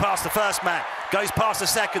counter-attack. Goes past the first man. Goes past the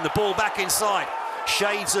second. The ball back inside.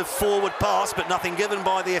 Shades of forward pass, but nothing given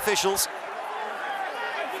by the officials.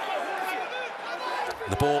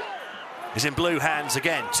 The ball is in blue hands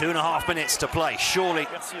again. 2.5 minutes to play. Surely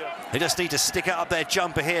they just need to stick it up their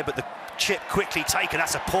jumper here, but the chip quickly taken.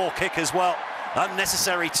 That's a poor kick as well.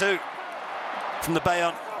 Unnecessary too from the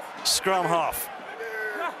Bayonne scrum half.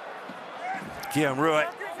 Guillaume Rouet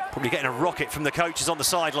probably getting a rocket from the coaches on the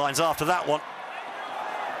sidelines after that one.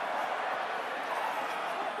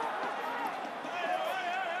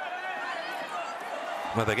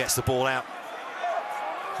 Webber gets the ball out,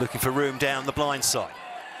 looking for room down the blind side.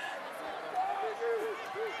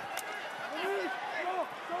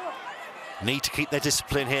 Need to keep their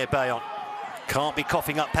discipline here, Bayonne. Can't be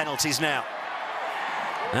coughing up penalties now.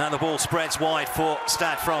 Now the ball spreads wide for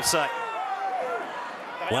Stade Francais.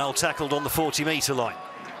 Well tackled on the 40-metre line.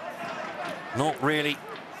 Not really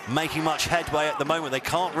making much headway at the moment. They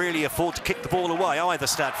can't really afford to kick the ball away either,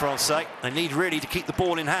 Stade Francais. They need really to keep the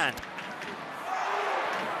ball in hand.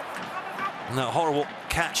 And that horrible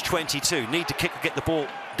catch-22. Need to get the ball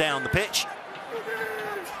down the pitch.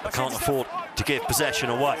 Can't afford to give possession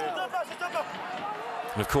away.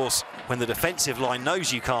 And of course, when the defensive line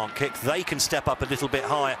knows you can't kick, they can step up a little bit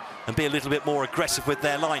higher and be a little bit more aggressive with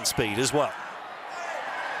their line speed as well.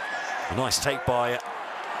 A nice take by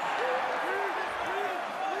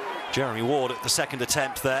Jeremy Ward at the second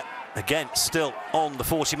attempt there. Again, still on the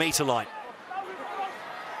 40-metre line.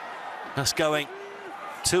 That's going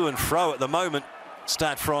to and fro at the moment.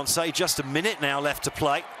 Stade Francais, just a minute now left to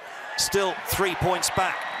play. Still 3 points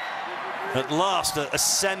back. At last, a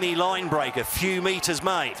semi-line break, a few metres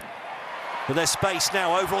made. But there's space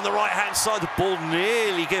now over on the right-hand side. The ball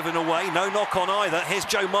nearly given away. No knock on either. Here's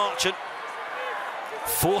Joe Marchant.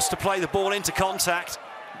 Forced to play the ball into contact.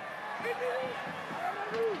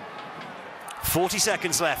 40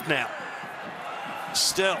 seconds left now.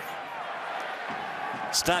 Still.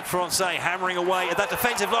 Stade Francais hammering away at that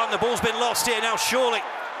defensive line. The ball's been lost here now, surely.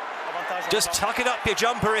 Just tuck it up your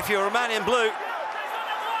jumper if you're a man in blue.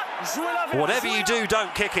 Whatever you do,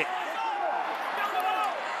 don't kick it.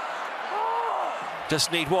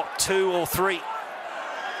 Just need, what, 2 or 3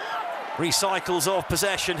 recycles of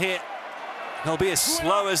possession here. They'll be as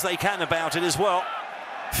slow as they can about it as well.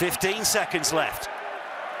 15 seconds left.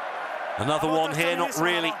 Another one here, not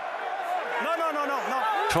really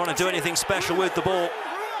trying to do anything special with the ball.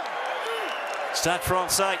 Stade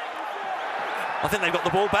Francais. I think they've got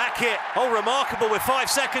the ball back here. Oh, remarkable with 5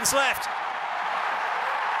 seconds left.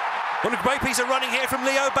 What a great piece of running here from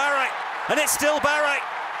Leo Barre. And it's still Barre.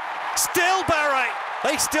 Still Barre.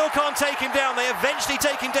 They still can't take him down. They eventually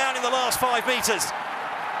take him down in the last 5 metres.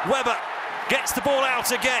 Webber gets the ball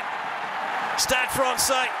out again. Stade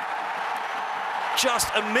Francais just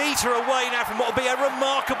a metre away now from what will be a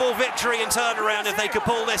remarkable victory and turnaround if they could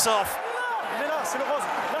pull this off.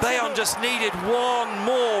 Bayonne just needed one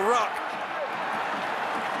more ruck.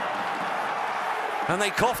 And they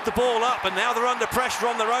coughed the ball up, and now they're under pressure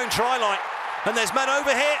on their own try line. And there's men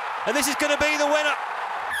over here, and this is going to be the winner.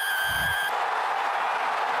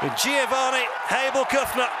 Giovanni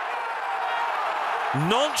Hebel-Kufner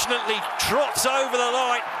nonchalantly trots over the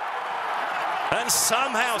line. And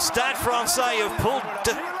somehow Stade Francais have pulled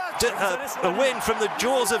a win from the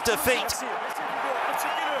jaws of defeat.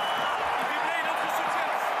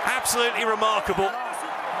 Absolutely remarkable.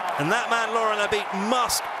 And that man, Laurent Labitte,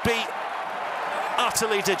 must be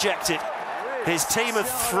utterly dejected. His team have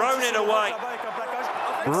thrown it away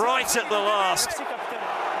right at the last.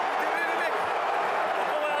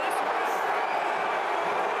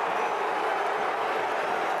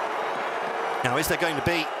 Now, is there going to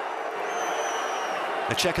be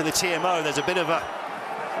a check of the TMO? There's a bit of a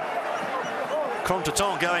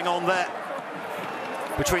contretemps going on there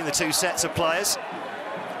between the two sets of players.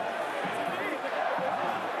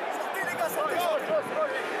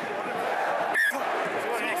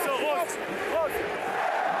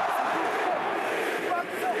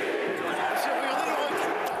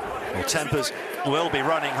 Well, tempers will be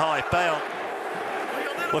running high. Bayonne,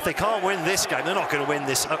 well, if they can't win this game, they're not going to win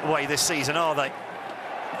this away this season, are they?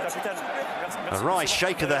 A right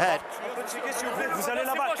shake of the head. Vous allez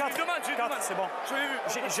là-bas, 4, c'est bon.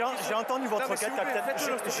 J'ai entendu votre requête, capitaine.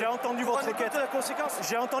 J'ai entendu votre requête.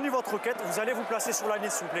 J'ai entendu votre requête. Vous allez vous placer sur la ligne,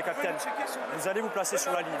 s'il vous plaît, capitaine. Vous allez vous placer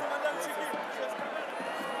sur la ligne.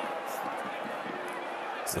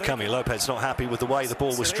 Camille Lopez not happy with the way the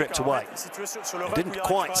ball was stripped away. Didn't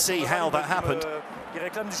quite see how that happened. Il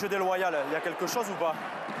réclame du jeu déloyal. Il y a quelque chose ou pas?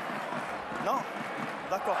 Non?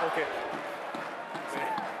 D'accord, ok.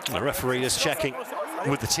 The referee is checking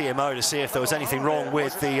with the TMO to see if there was anything wrong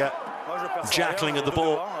with the jackling of the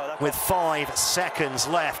ball with 5 seconds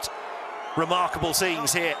left. Remarkable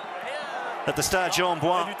scenes here at the Stade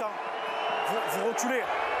Jean-Bouin.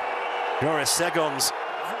 Joris Segons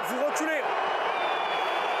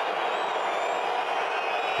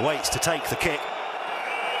waits to take the kick.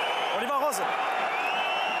 On y va, Rose. On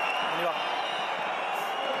y va.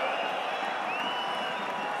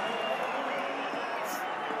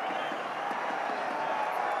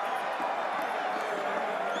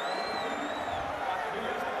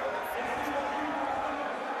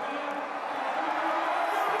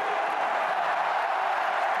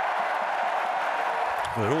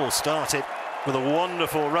 Well, it all started with a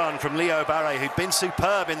wonderful run from Leo Barré, who'd been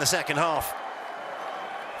superb in the second half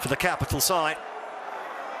for the capital side.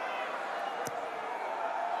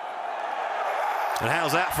 And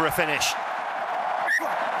how's that for a finish?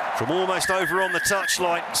 From almost over on the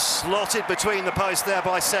touchline, slotted between the posts there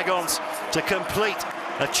by Segons to complete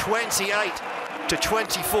a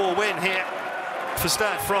 28-24 win here for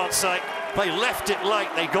Stade Francais. They left it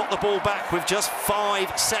late, they got the ball back with just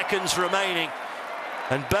 5 seconds remaining.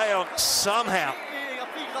 And Bayonne somehow,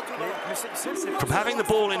 from having the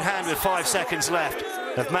ball in hand with 5 seconds left,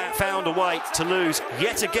 have found a way to lose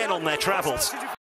yet again on their travels.